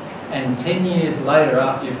emotions. And 10 years later,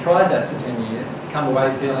 after you've tried that for 10 years, come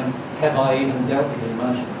away feeling, have I even dealt with the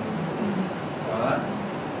emotion? Right?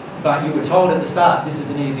 But you were told at the start, this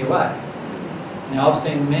is an easier way. Now, I've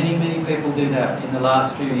seen many, many people do that in the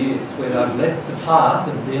last few years, where they've left the path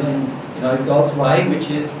of dealing, God's way, which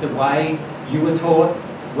is the way you were taught,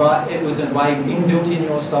 right? It was a way inbuilt in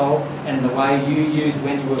your soul, and the way you used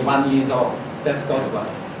when you were 1 year old. That's God's way.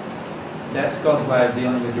 That's God's way of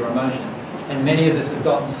dealing with your emotions. And many of us have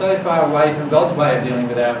gotten so far away from God's way of dealing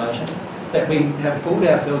with our emotions that we have fooled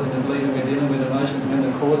ourselves into believing we're dealing with emotions when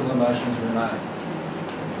the causal emotions remain.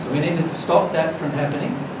 So we need to stop that from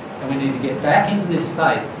happening. And we need to get back into this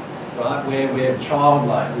state, right, where we're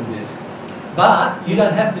childlike with this. But you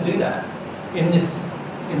don't have to do that in these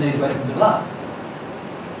lessons of love.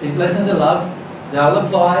 These lessons of love, they'll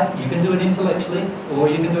apply. You can do it intellectually or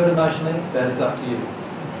you can do it emotionally. That is up to you.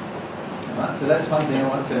 Right, so that's one thing I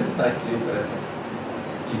want to say to you first.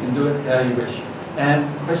 You can do it how you wish. And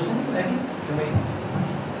question, Maggie? Can we?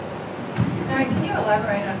 Sorry, can you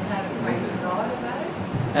elaborate on how to pray to God about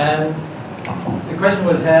it? The question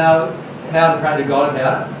was how to pray to God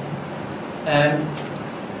about it. And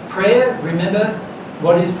prayer, remember,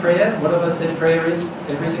 what is prayer? What have I said prayer is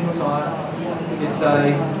every single time? It's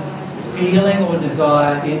a feeling or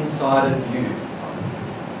desire inside of you,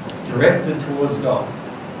 directed towards God.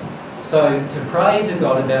 So to pray to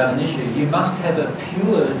God about an issue, you must have a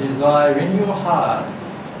pure desire in your heart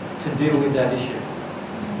to deal with that issue.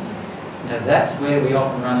 Now that's where we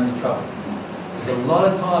often run into trouble. Because a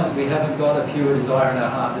lot of times we haven't got a pure desire in our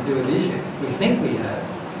heart to deal with the issue. We think we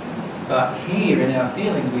have, but here in our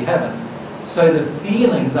feelings we haven't. So the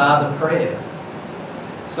feelings are the prayer.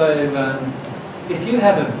 So if you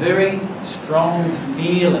have a very strong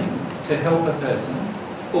feeling to help a person,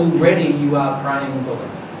 already you are praying for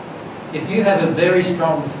them. If you have a very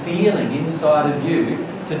strong feeling inside of you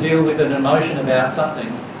to deal with an emotion about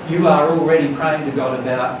something, you are already praying to God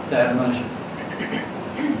about that emotion.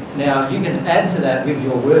 Now, you can add to that with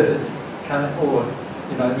your words, or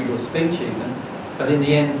with your speech even, but in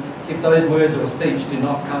the end, if those words or speech do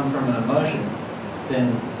not come from an emotion,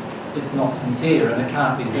 then it's not sincere and it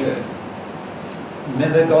can't be heard.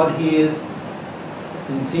 Remember, God hears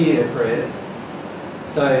sincere prayers.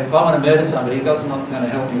 So if I want to murder somebody, God's not going to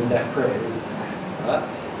help me with that prayer, is it? Right?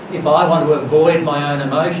 If I want to avoid my own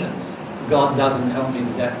emotions, God doesn't help me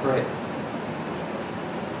with that prayer.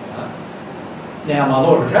 Right? Now, my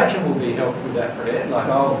law of attraction will be helped with that prayer. Like,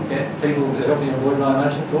 I'll get people to help me avoid my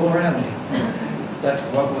emotions all around me. That's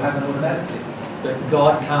what will happen automatically. But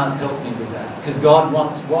God can't help me with that. Because God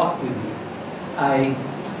wants what with you? A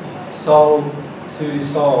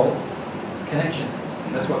soul-to-soul connection.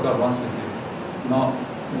 That's what God wants with you.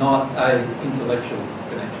 Not a intellectual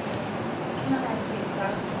connection. Can I ask you a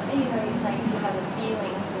question? You're saying you have a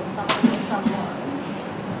feeling for something or someone.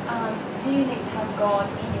 Do you need to have God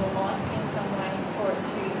in your life in some way for it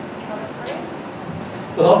to become a prayer?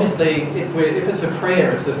 Well, obviously, if it's a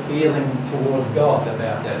prayer, it's a feeling towards God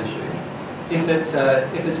about that issue. If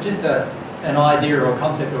it's just an idea or a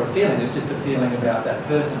concept or a feeling, it's just a feeling about that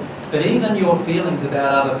person. But even your feelings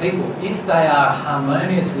about other people, if they are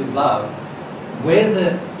harmonious with love,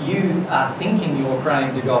 whether you are thinking you're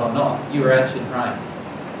praying to God or not, you are actually praying.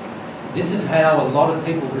 This is how a lot of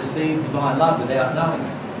people receive divine love without knowing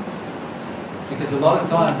it. Because a lot of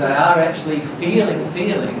times they are actually feeling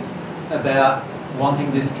feelings about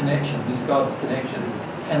wanting this connection, this God connection,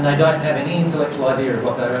 and they don't have any intellectual idea of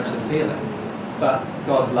what they're actually feeling. But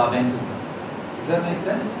God's love enters them. Does that make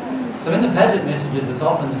sense? So in the Paget messages, it's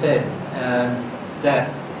often said that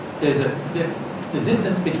there's the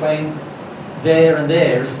distance between there and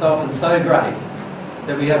there is often so great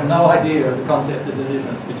that we have no idea of the concept of the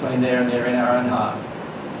difference between there and there in our own heart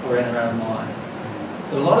or in our own mind.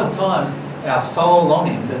 So a lot of times our soul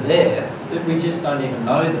longings are there, but we just don't even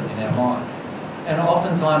know them in our mind. And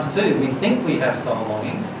oftentimes too, we think we have soul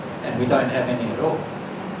longings and we don't have any at all.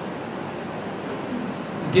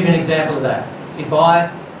 I'll give you an example of that. If I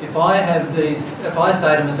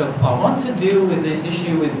say to myself, I want to deal with this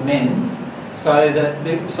issue with men so that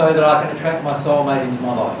I can attract my soulmate into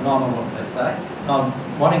my life. And I'm a woman, let's say. I'm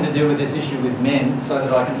wanting to deal with this issue with men so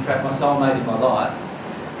that I can attract my soulmate in my life.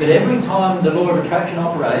 But every time the law of attraction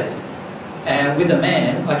operates, and with a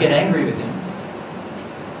man, I get angry with him.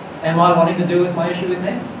 Am I wanting to deal with my issue with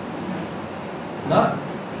men? No.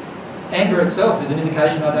 Anger itself is an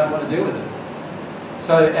indication I don't want to deal with it.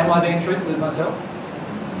 So am I being truthful with myself?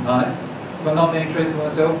 No. If I'm not being truthful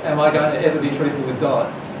with myself, am I going to ever be truthful with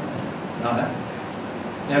God? No.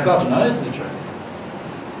 Now God knows the truth,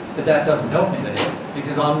 but that doesn't help me there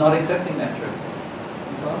because I'm not accepting that truth.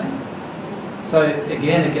 You follow me? So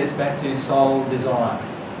again, it gets back to soul desire.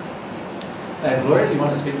 Gloria, do you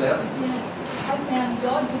want to speak loudly? Yeah, I found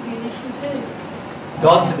God to be an issue too.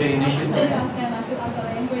 God to be an issue? I found I got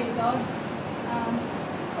angry at God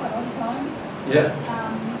quite a lot of times. Yeah.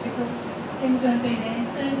 Because things weren't being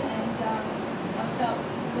answered and I felt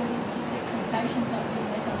there was just expectations not being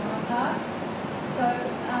met on my part. So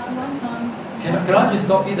one time... Can I just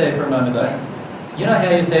stop you there for a moment though? You know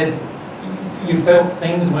how you said you felt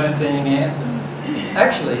things weren't being answered?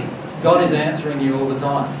 Actually, God is answering you all the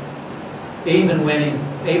time. Even when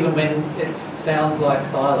it sounds like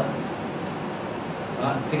silence.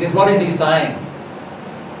 Right? Because what is he saying?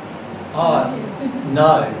 Oh,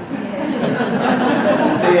 no.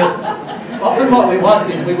 See, often what we want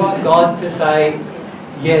is we want God to say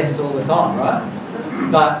yes all the time, right?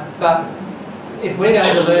 But if we're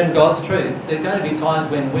going to learn God's truth, there's going to be times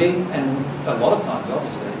when we, and a lot of times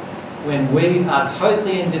obviously, when we are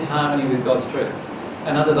totally in disharmony with God's truth.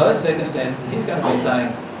 And under those circumstances, he's going to be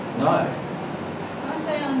saying no. I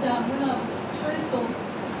found when I was truthful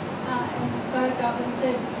and spoke up and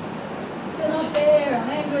said, you're not there, I'm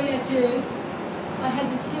angry at you, I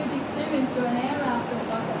had this huge experience for an hour after it,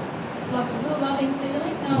 like a real loving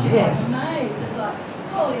feeling. And I was Yes. like amazed. It's like,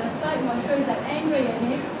 holy, I spoke my truth, I'm angry at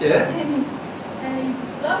him. Yeah. And he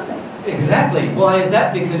loved me. Exactly. Why is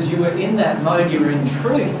that? Because you were in that mode, you were in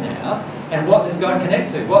truth now. And what does God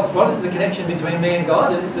connect to? What is the connection between me and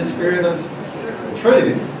God? It's the spirit of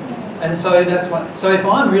truth. And so that's what. So if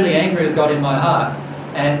I'm really angry with God in my heart,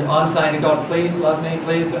 and I'm saying to God, please love me,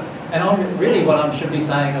 please. And I'm really what I should be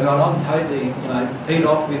saying to God, I'm totally, peed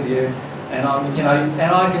off with you, and and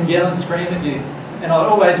I can yell and scream at you. And it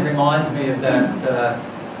always reminds me of that,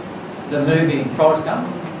 the movie Forrest Gump,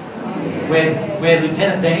 where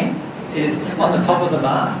Lieutenant Dan is on the top of the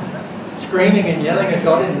mast, screaming and yelling at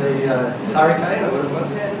God in the hurricane, or what it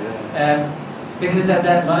was. And because at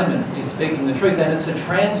that moment he's speaking the truth, and it's a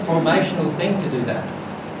transformational thing to do that,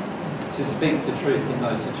 to speak the truth in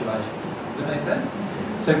those situations. Does that make sense?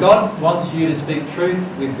 So God wants you to speak truth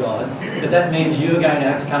with God, but that means you're going to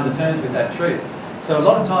have to come to terms with that truth. So a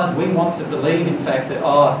lot of times we want to believe, in fact, that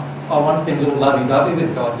I want things all lovey-dovey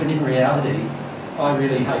with God, but in reality, I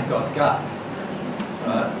really hate God's guts.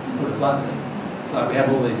 Right? To put it bluntly. Like we have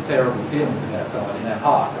all these terrible feelings about God in our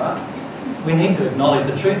heart, right? We need to acknowledge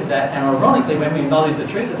the truth of that, and ironically, when we acknowledge the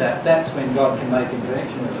truth of that, that's when God can make a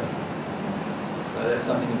connection with us. So that's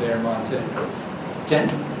something to bear in mind too. Jen?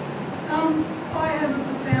 I have a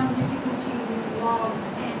profound difficulty with love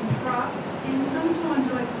and trust, and sometimes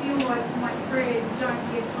I feel like my prayers don't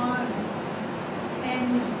get home.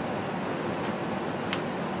 And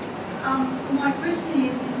my question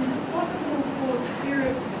is it possible for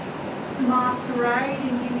spirits to masquerade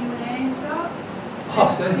and give you an answer?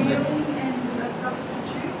 Oh, certainly. Healing and a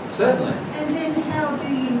substitute? Certainly. And then how do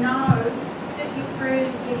you know that your prayers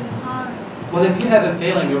are getting home? Well, if you have a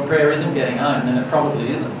feeling your prayer isn't getting home, then it probably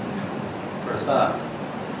isn't, for a start.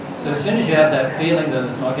 So as soon as you have that feeling that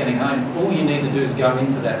it's not getting home, all you need to do is go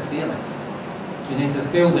into that feeling. You need to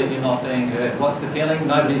feel that you're not being heard. What's the feeling?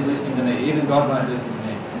 Nobody's listening to me. Even God won't listen to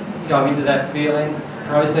me. Go into that feeling,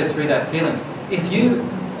 process through that feeling. If you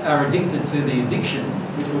are addicted to the addiction,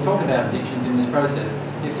 which we'll talk about addictions in this process,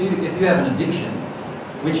 if you have an addiction,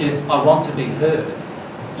 which is I want to be heard,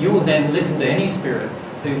 you will then listen to any spirit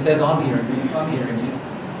who says I'm hearing you,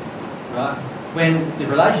 right? When the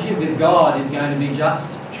relationship with God is going to be just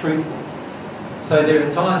truthful. So there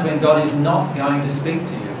are times when God is not going to speak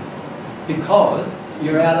to you because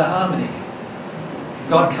you're out of harmony.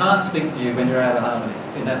 God can't speak to you when you're out of harmony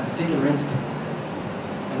in that particular instance.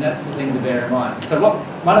 And that's the thing to bear in mind. So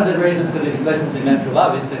one of the reasons for this Lessons in Natural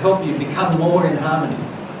Love is to help you become more in harmony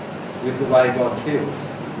with the way God feels.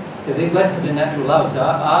 Because these lessons in natural love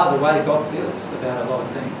are the way God feels about a lot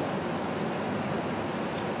of things.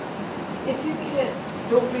 If you can't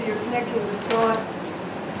feel that you're connecting with God,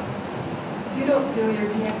 if you don't feel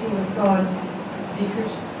you're connecting with God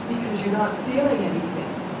because you're not feeling anything,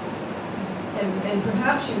 and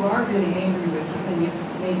perhaps you are really angry with Him, and you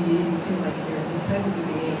maybe even feel like you're entitled to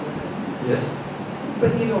be angry with Him. Yes.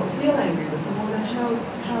 But you don't feel angry with Him. Well, then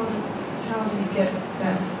how do you get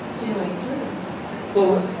that feeling through?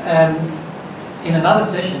 Well, in another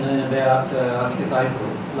session in about, I think it's April,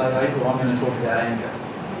 late April, I'm going to talk about anger.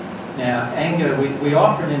 Now, anger, we are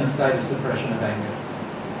often in a state of suppression of anger.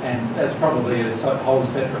 And that's probably a whole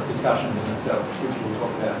separate discussion in itself, which we'll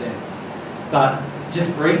talk about then. But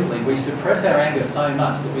just briefly, we suppress our anger so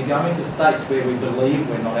much that we go into states where we believe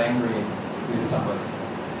we're not angry with somebody.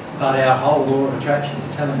 But our whole law of attraction is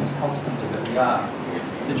telling us constantly that we are.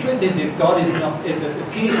 The truth is, if it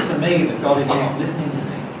appears to me that God is not listening to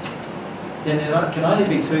me, then there can only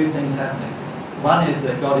be two things happening. One is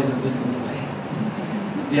that God isn't listening to me.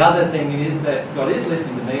 The other thing is that God is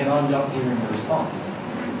listening to me and I'm not hearing a response.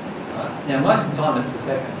 Right? Now, most of the time it's the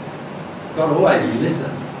second. God always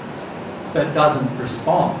listens, but doesn't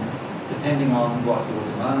respond depending on what your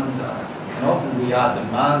demands are. And often we are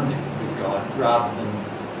demanding with God rather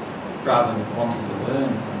than wanting to learn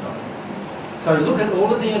from God. So look at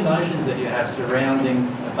all of the emotions that you have surrounding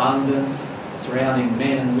abundance, surrounding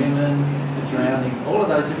men and women, and surrounding all of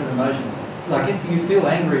those different emotions. Like if you feel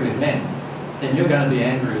angry with men, then you're going to be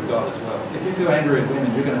angry with God as well. If you feel angry with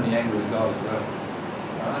women, you're going to be angry with God as well.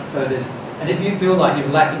 Right? So and if you feel like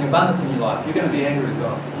you're lacking abundance in your life, you're going to be angry with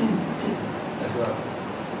God as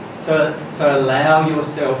well. So allow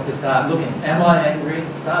yourself to start looking. Am I angry?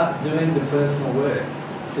 Start doing the personal work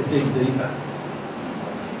to dig deeper.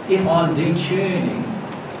 If I'm detuning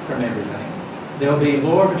from everything, there will be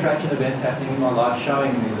law of attraction events happening in my life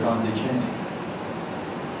showing me that I'm detuning.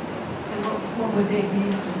 And what would they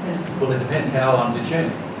be, for example? Well, it depends how I'm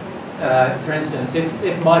detuning. For instance,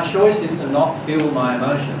 if my choice is to not feel my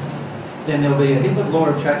emotions, then there'll be a heap of law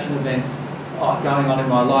of attraction events going on in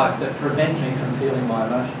my life that prevent me from feeling my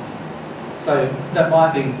emotions. So that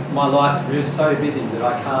might be my life's really so busy that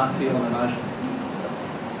I can't feel an emotion.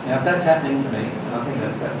 Now, if that's happening to me, and I think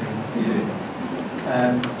that's happening to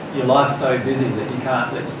you, your life's so busy that you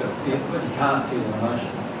can't let yourself feel, but you can't feel an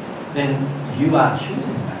emotion, then you are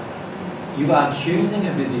choosing that. You are choosing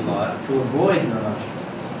a busy life to avoid your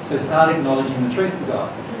emotions. So start acknowledging the truth to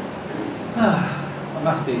God. I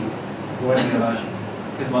must be avoiding emotion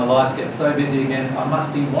because my life's getting so busy again. I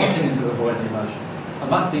must be wanting to avoid the emotion. I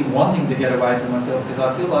must be wanting to get away from myself because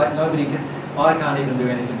I feel like I can't even do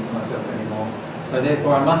anything for myself anymore. So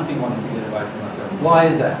therefore I must be wanting to get away from myself. Why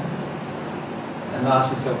is that? And ask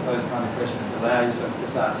yourself those kind of questions. Allow yourself to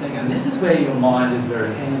start seeing. And this is where your mind is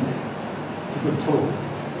very handy. It's a good tool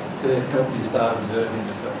to help you start observing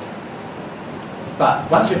yourself.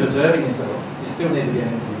 But once you're observing yourself, you still need to get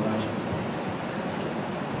into the emotion.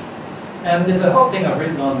 And there's a whole thing I've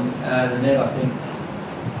written on the net, I think.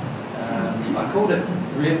 I called it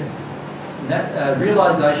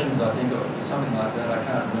realizations, I think, or something like that. I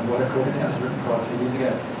can't remember what I called it now. It was written quite a few years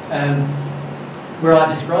ago. Where I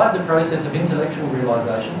describe the process of intellectual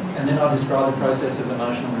realization, and then I describe the process of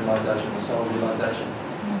emotional realization or soul realization.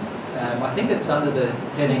 I think it's under the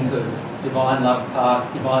headings of divine love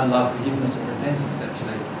path, divine love, forgiveness and repentance,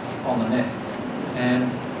 actually, on the net.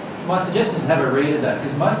 And my suggestion is have a read of that,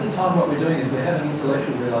 because most of the time what we're doing is we're having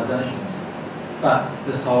intellectual realizations, but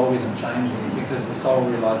the soul isn't changing because the soul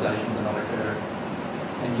realizations are not occurring.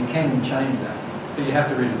 And you can change that, but you have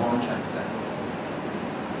to really want to change that.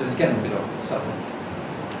 But it's getting a bit subtle.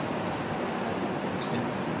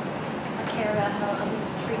 I care about how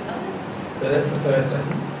others treat others. So that's the first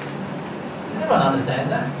lesson. Does everyone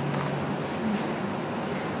understand that?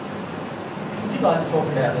 Would you like to talk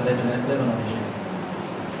about the Lebanon issue?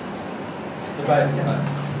 The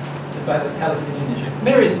Palestinian issue.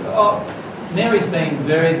 Mary's been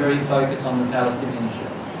very, very focused on the Palestinian issue.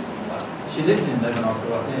 She lived in Lebanon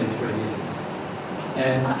for nearly 3 years.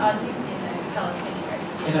 And I lived in a Palestinian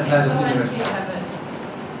refugee in a camp, Palestinian so I refugee do camp.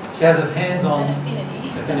 have she has a hands-on an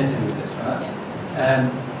affinity with this, right?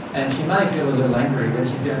 Yeah. And she may feel a little angry when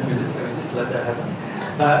she's going through this, so we just let that happen.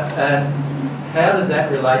 But how does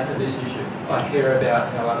that relate to this issue? I care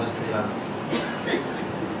about how others treat others.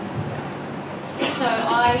 So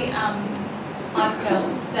I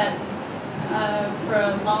felt that for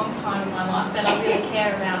a long time in my life that I really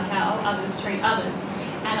care about how others treat others,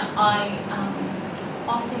 and I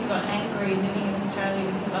often got angry living in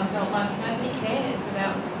Australia because I felt like nobody cares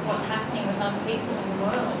about what's happening with other people in the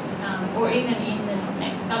world, or even in the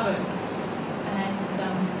next suburb.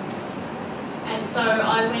 And so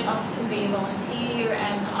I went off to be a volunteer,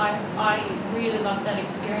 and I really loved that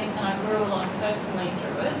experience, and I grew a lot personally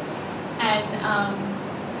through it. And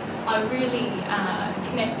I really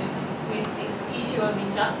connected with this issue of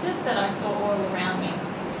injustice that I saw all around me,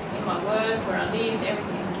 in my work, where I lived,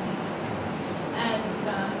 everything. And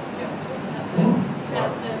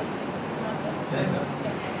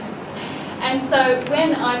and so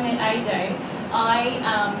when I met AJ,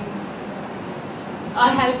 I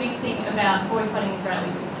had a big thing about boycotting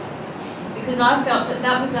Israeli goods, because I felt that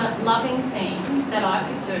that was a loving thing that I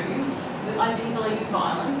could do. I didn't believe in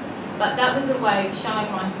violence, but that was a way of showing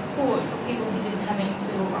my support for people who didn't have any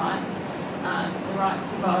civil rights, the right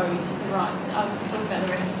to vote, the right, I would talk about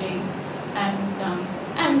the refugees,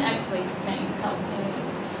 and actually many Palestinians,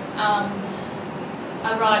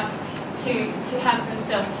 a right to have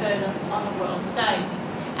themselves heard on the world stage.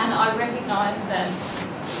 And I recognised that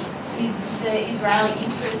the Israeli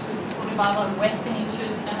interest was supported by a lot of Western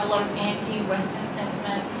interests and a lot of anti-Western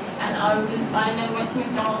sentiment. And I never went to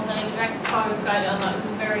McDonald's, I never drank Coke, I was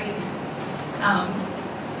very,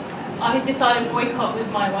 I had decided boycott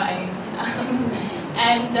was my way.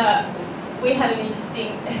 And we had an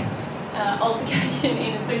interesting altercation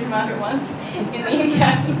in a supermarket once in the UK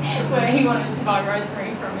where he wanted to buy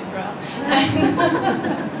rosemary from Israel.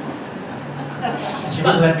 She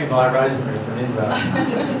wouldn't let me buy rosemary from Israel.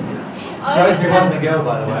 I Rosemary wasn't a girl,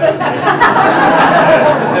 by the way.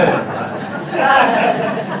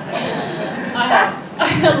 I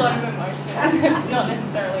had a lot of emotions, not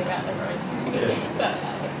necessarily about the rosemary,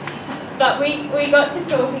 but we got to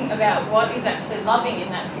talking about what is actually loving in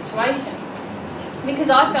that situation, because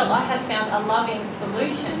I felt I had found a loving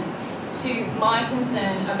solution to my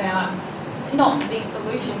concern about, not the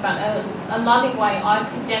solution, but a loving way I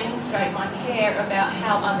could demonstrate my care about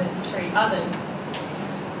how others treat others.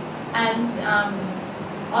 And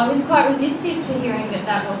I was quite resistive to hearing that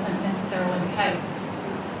that wasn't necessarily the case.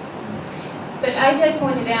 But AJ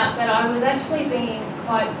pointed out that I was actually being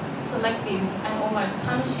quite selective and almost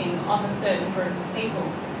punishing of a certain group of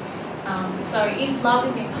people. So if love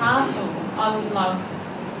is impartial, I would love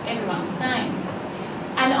everyone the same.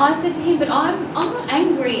 And I said to him, but I'm not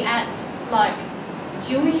angry at like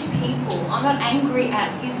Jewish people. I'm not angry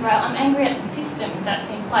at Israel. I'm angry at the system that's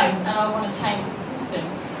in place, and I want to change the system.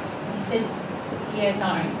 And he said, yeah,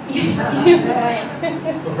 no.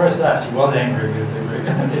 Well, for a start, she was angry with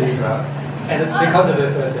Israel. And it's because of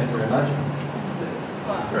her first century emotions.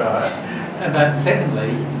 Right. And then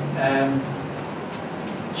secondly,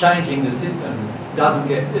 changing the system doesn't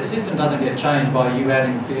get changed by you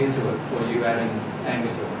adding fear to it or you adding anger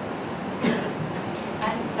to it.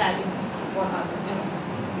 And that is what I was doing.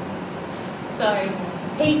 So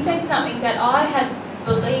he said something that I had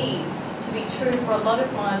believed to be true for a lot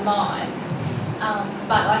of my life,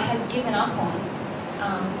 but I had given up on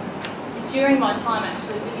during my time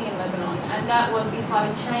actually living in Lebanon, and that was if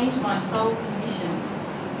I change my soul condition,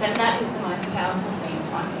 then that is the most powerful thing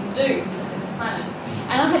I can do for this planet.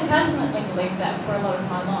 And I had passionately believed that for a lot of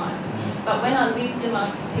my life. But when I lived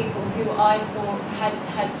amongst people who I saw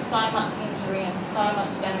had so much injury and so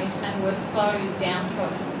much damage and were so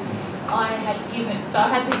downtrodden, I had to deal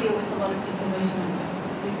with a lot of disillusionment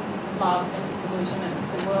with love and disillusionment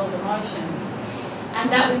with the world emotions. And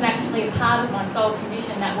that was actually a part of my soul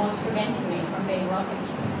condition that was preventing me from being loving.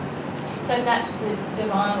 So that's the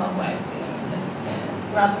divine love way of doing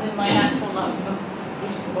it, rather than my natural love,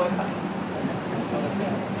 which is boycotting.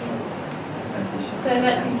 So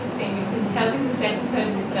that's interesting because Kelly's the second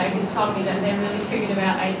person today who's told me that they're really triggered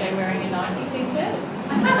about AJ wearing a Nike t-shirt.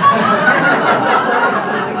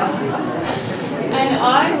 And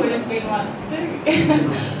I would have been once too.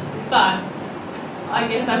 But I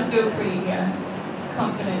guess I feel pretty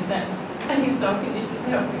confident that his soul condition's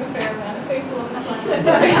helping a fair amount of people on the planet.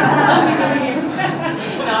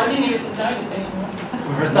 No, I didn't even notice anymore.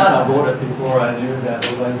 Well, for a start, I bought it before I knew about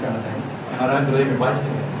all those kind of things. And I don't believe in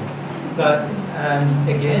wasting it. But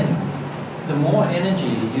again, the more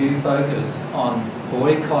energy you focus on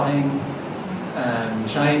boycotting,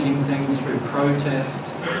 changing things through protest,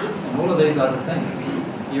 and all of these other things,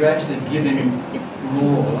 you're actually giving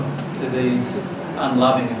more to these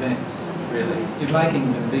unloving events, really. You're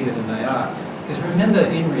making them bigger than they are. Because remember,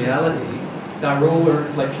 in reality, they're all a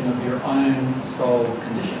reflection of your own soul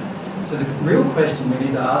condition. So the real question we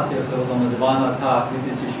need to ask ourselves on the divine life path with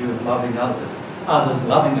this issue of loving others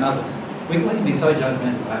loving others. We can be so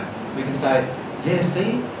judgmental. We can say, yeah,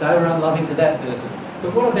 see, they were unloving to that person.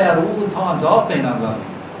 But what about all the times I've been unloving?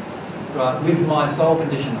 Right, with my soul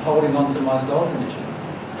condition, holding on to my soul condition.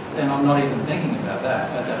 And I'm not even thinking about that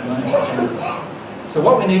at that moment. So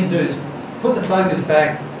what we need to do is put the focus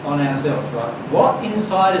back on ourselves, right? What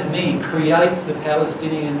inside of me creates the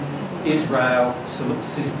Palestinian-Israel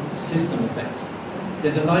system of things?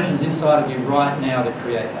 There's emotions inside of you right now that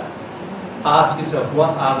create that. Ask yourself,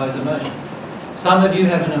 what are those emotions? Some of you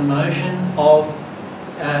have an emotion of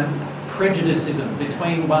prejudicism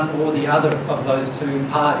between one or the other of those two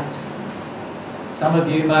parties. Some of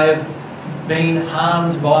you may have been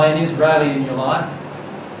harmed by an Israeli in your life,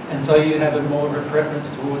 and so you have a more of a preference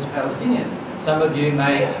towards Palestinians. Some of you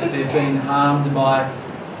may have been harmed by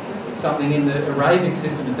something in the Arabic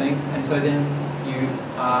system of things, and so then you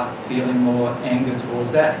are feeling more anger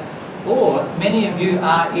towards that. Or many of you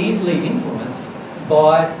are easily influenced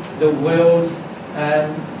by the world's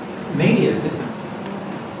media system,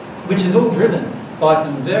 which is all driven by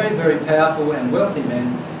some very, very powerful and wealthy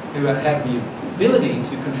men who have the ability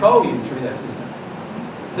to control you through that system.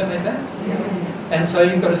 Does that make sense? Yeah. And so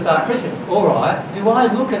you've got to start questioning, all right, do I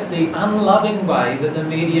look at the unloving way that the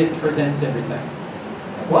media presents everything?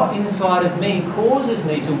 What inside of me causes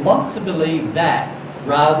me to want to believe that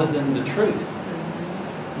rather than the truth?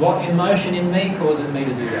 What emotion in me causes me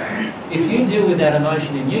to do that? If you deal with that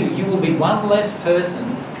emotion in you, you will be one less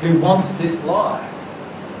person who wants this lie.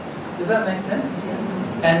 Does that make sense? Yes.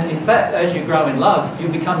 And in fact, as you grow in love, you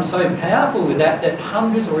become so powerful with that that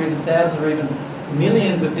hundreds or even thousands or even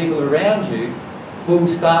millions of people around you will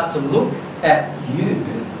start to look at you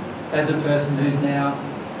as a person who's now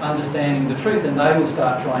understanding the truth, and they will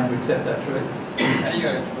start trying to accept that truth. How do you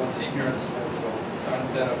go towards ignorance towards it all? So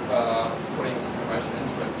instead of putting some emotion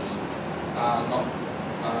into it, just not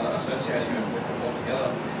associating it with it altogether?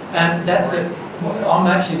 And that's it. I'm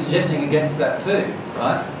actually suggesting against that too,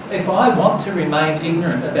 right? If I want to remain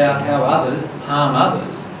ignorant about how others harm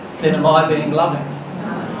others, then am I being loving?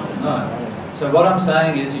 No. So what I'm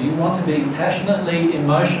saying is you want to be passionately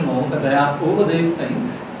emotional about all of these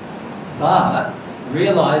things, but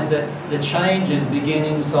realise that the changes begin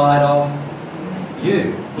inside of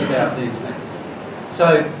you about these things.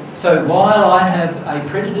 So while I have a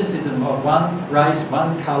prejudicism of one race,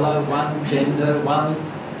 one colour, one gender, one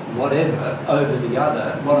whatever over the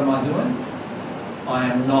other, what am I doing? I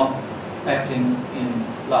am not acting in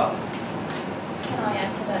love. Can I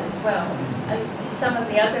add to that as well? Some of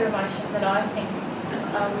the other emotions that I think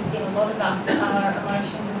are within a lot of us are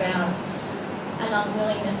emotions about an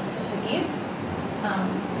unwillingness to forgive,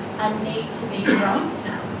 a need to be right,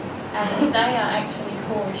 and they are actually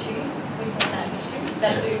core issues within that issue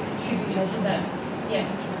that do contribute to that,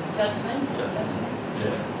 judgment.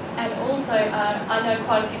 Yeah. And also, I know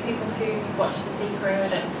quite a few people who watch The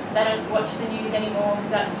Secret and they don't watch the news anymore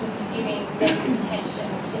because that's just giving negative attention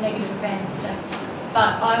to negative events.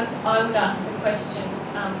 But I would ask the question,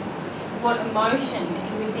 what emotion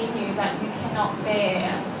is within you that you cannot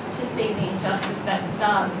bear to see the injustice that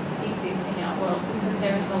does exist in our world, because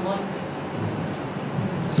there is a lot of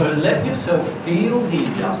it. So let yourself feel the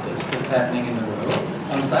injustice that's happening in the world.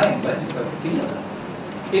 I'm saying let yourself feel it.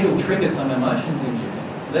 It'll trigger some emotions in you.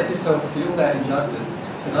 Let yourself feel that injustice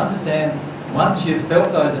and understand once you've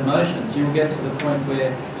felt those emotions, you'll get to the point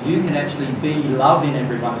where you can actually be love in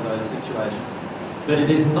every one of those situations. But it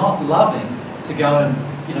is not loving to go and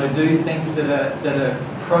do things that are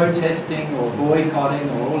protesting or boycotting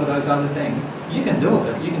or all of those other things. You can do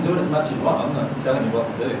it. You can do it as much as you want. I'm not telling you what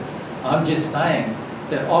to do. I'm just saying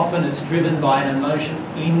that often it's driven by an emotion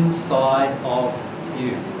inside of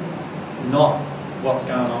you, not what's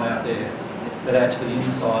going on out there, but actually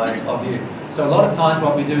inside of you. So a lot of times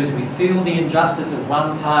what we do is we feel the injustice of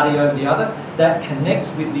one party over the other. That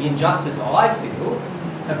connects with the injustice I feel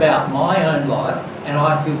about my own life, and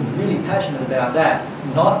I feel really passionate about that,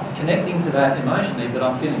 not connecting to that emotionally, but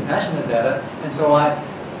I'm feeling passionate about it, and so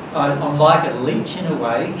I'm like a leech in a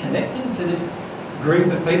way, connecting to this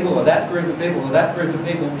group of people or that group of people or that group of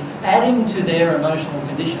people, adding to their emotional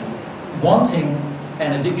condition, wanting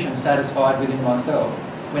an addiction satisfied within myself,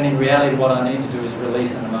 when in reality what I need to do is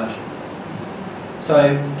release an emotion.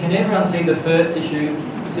 So can everyone see the first issue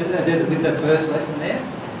with the first lesson there?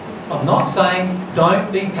 I'm not saying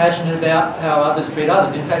don't be passionate about how others treat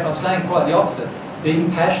others. In fact, I'm saying quite the opposite. Be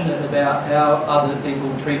passionate about how other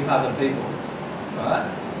people treat other people, right?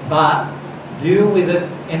 But deal with it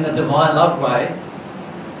in the divine love way,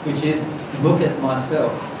 which is look at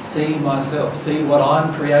myself, see what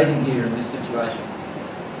I'm creating here in this situation.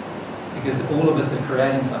 Because all of us are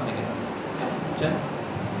creating something in it. Jen?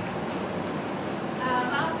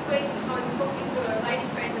 Last week I was talking to a lady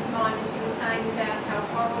friend of mine and she was saying about how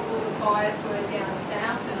horrible the fires were down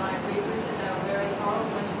south, and I agree with her, they were very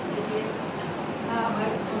horrible, and she said yes. I'm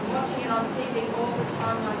watching it on TV all the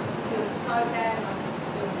time and I just feel so bad and I just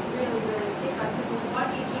feel really, really sick. I said, well, why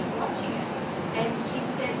do you keep watching it? And she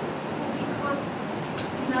said, well, because,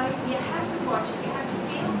 you have to watch it, you have to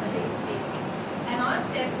feel for these people. And I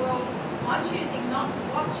said, well, I'm choosing not to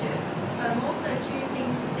watch it, but I'm also choosing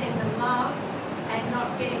to send them love and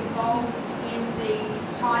not get involved in the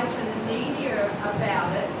hype and the media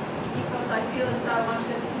about it, because I feel as though I'm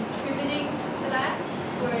just contributing to that,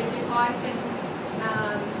 whereas if I can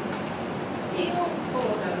feel for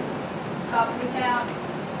them, but without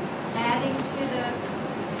adding to the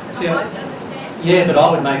hype, understand? Yeah, but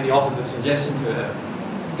I would make the opposite suggestion to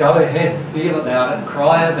her. Go ahead, feel about it,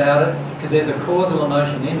 cry about it, because there's a causal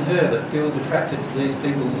emotion in her that feels attracted to these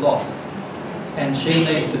people's loss. And she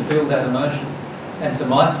needs to feel that emotion. And so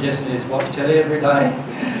my suggestion is watch telly every day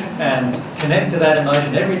and connect to that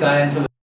emotion every day until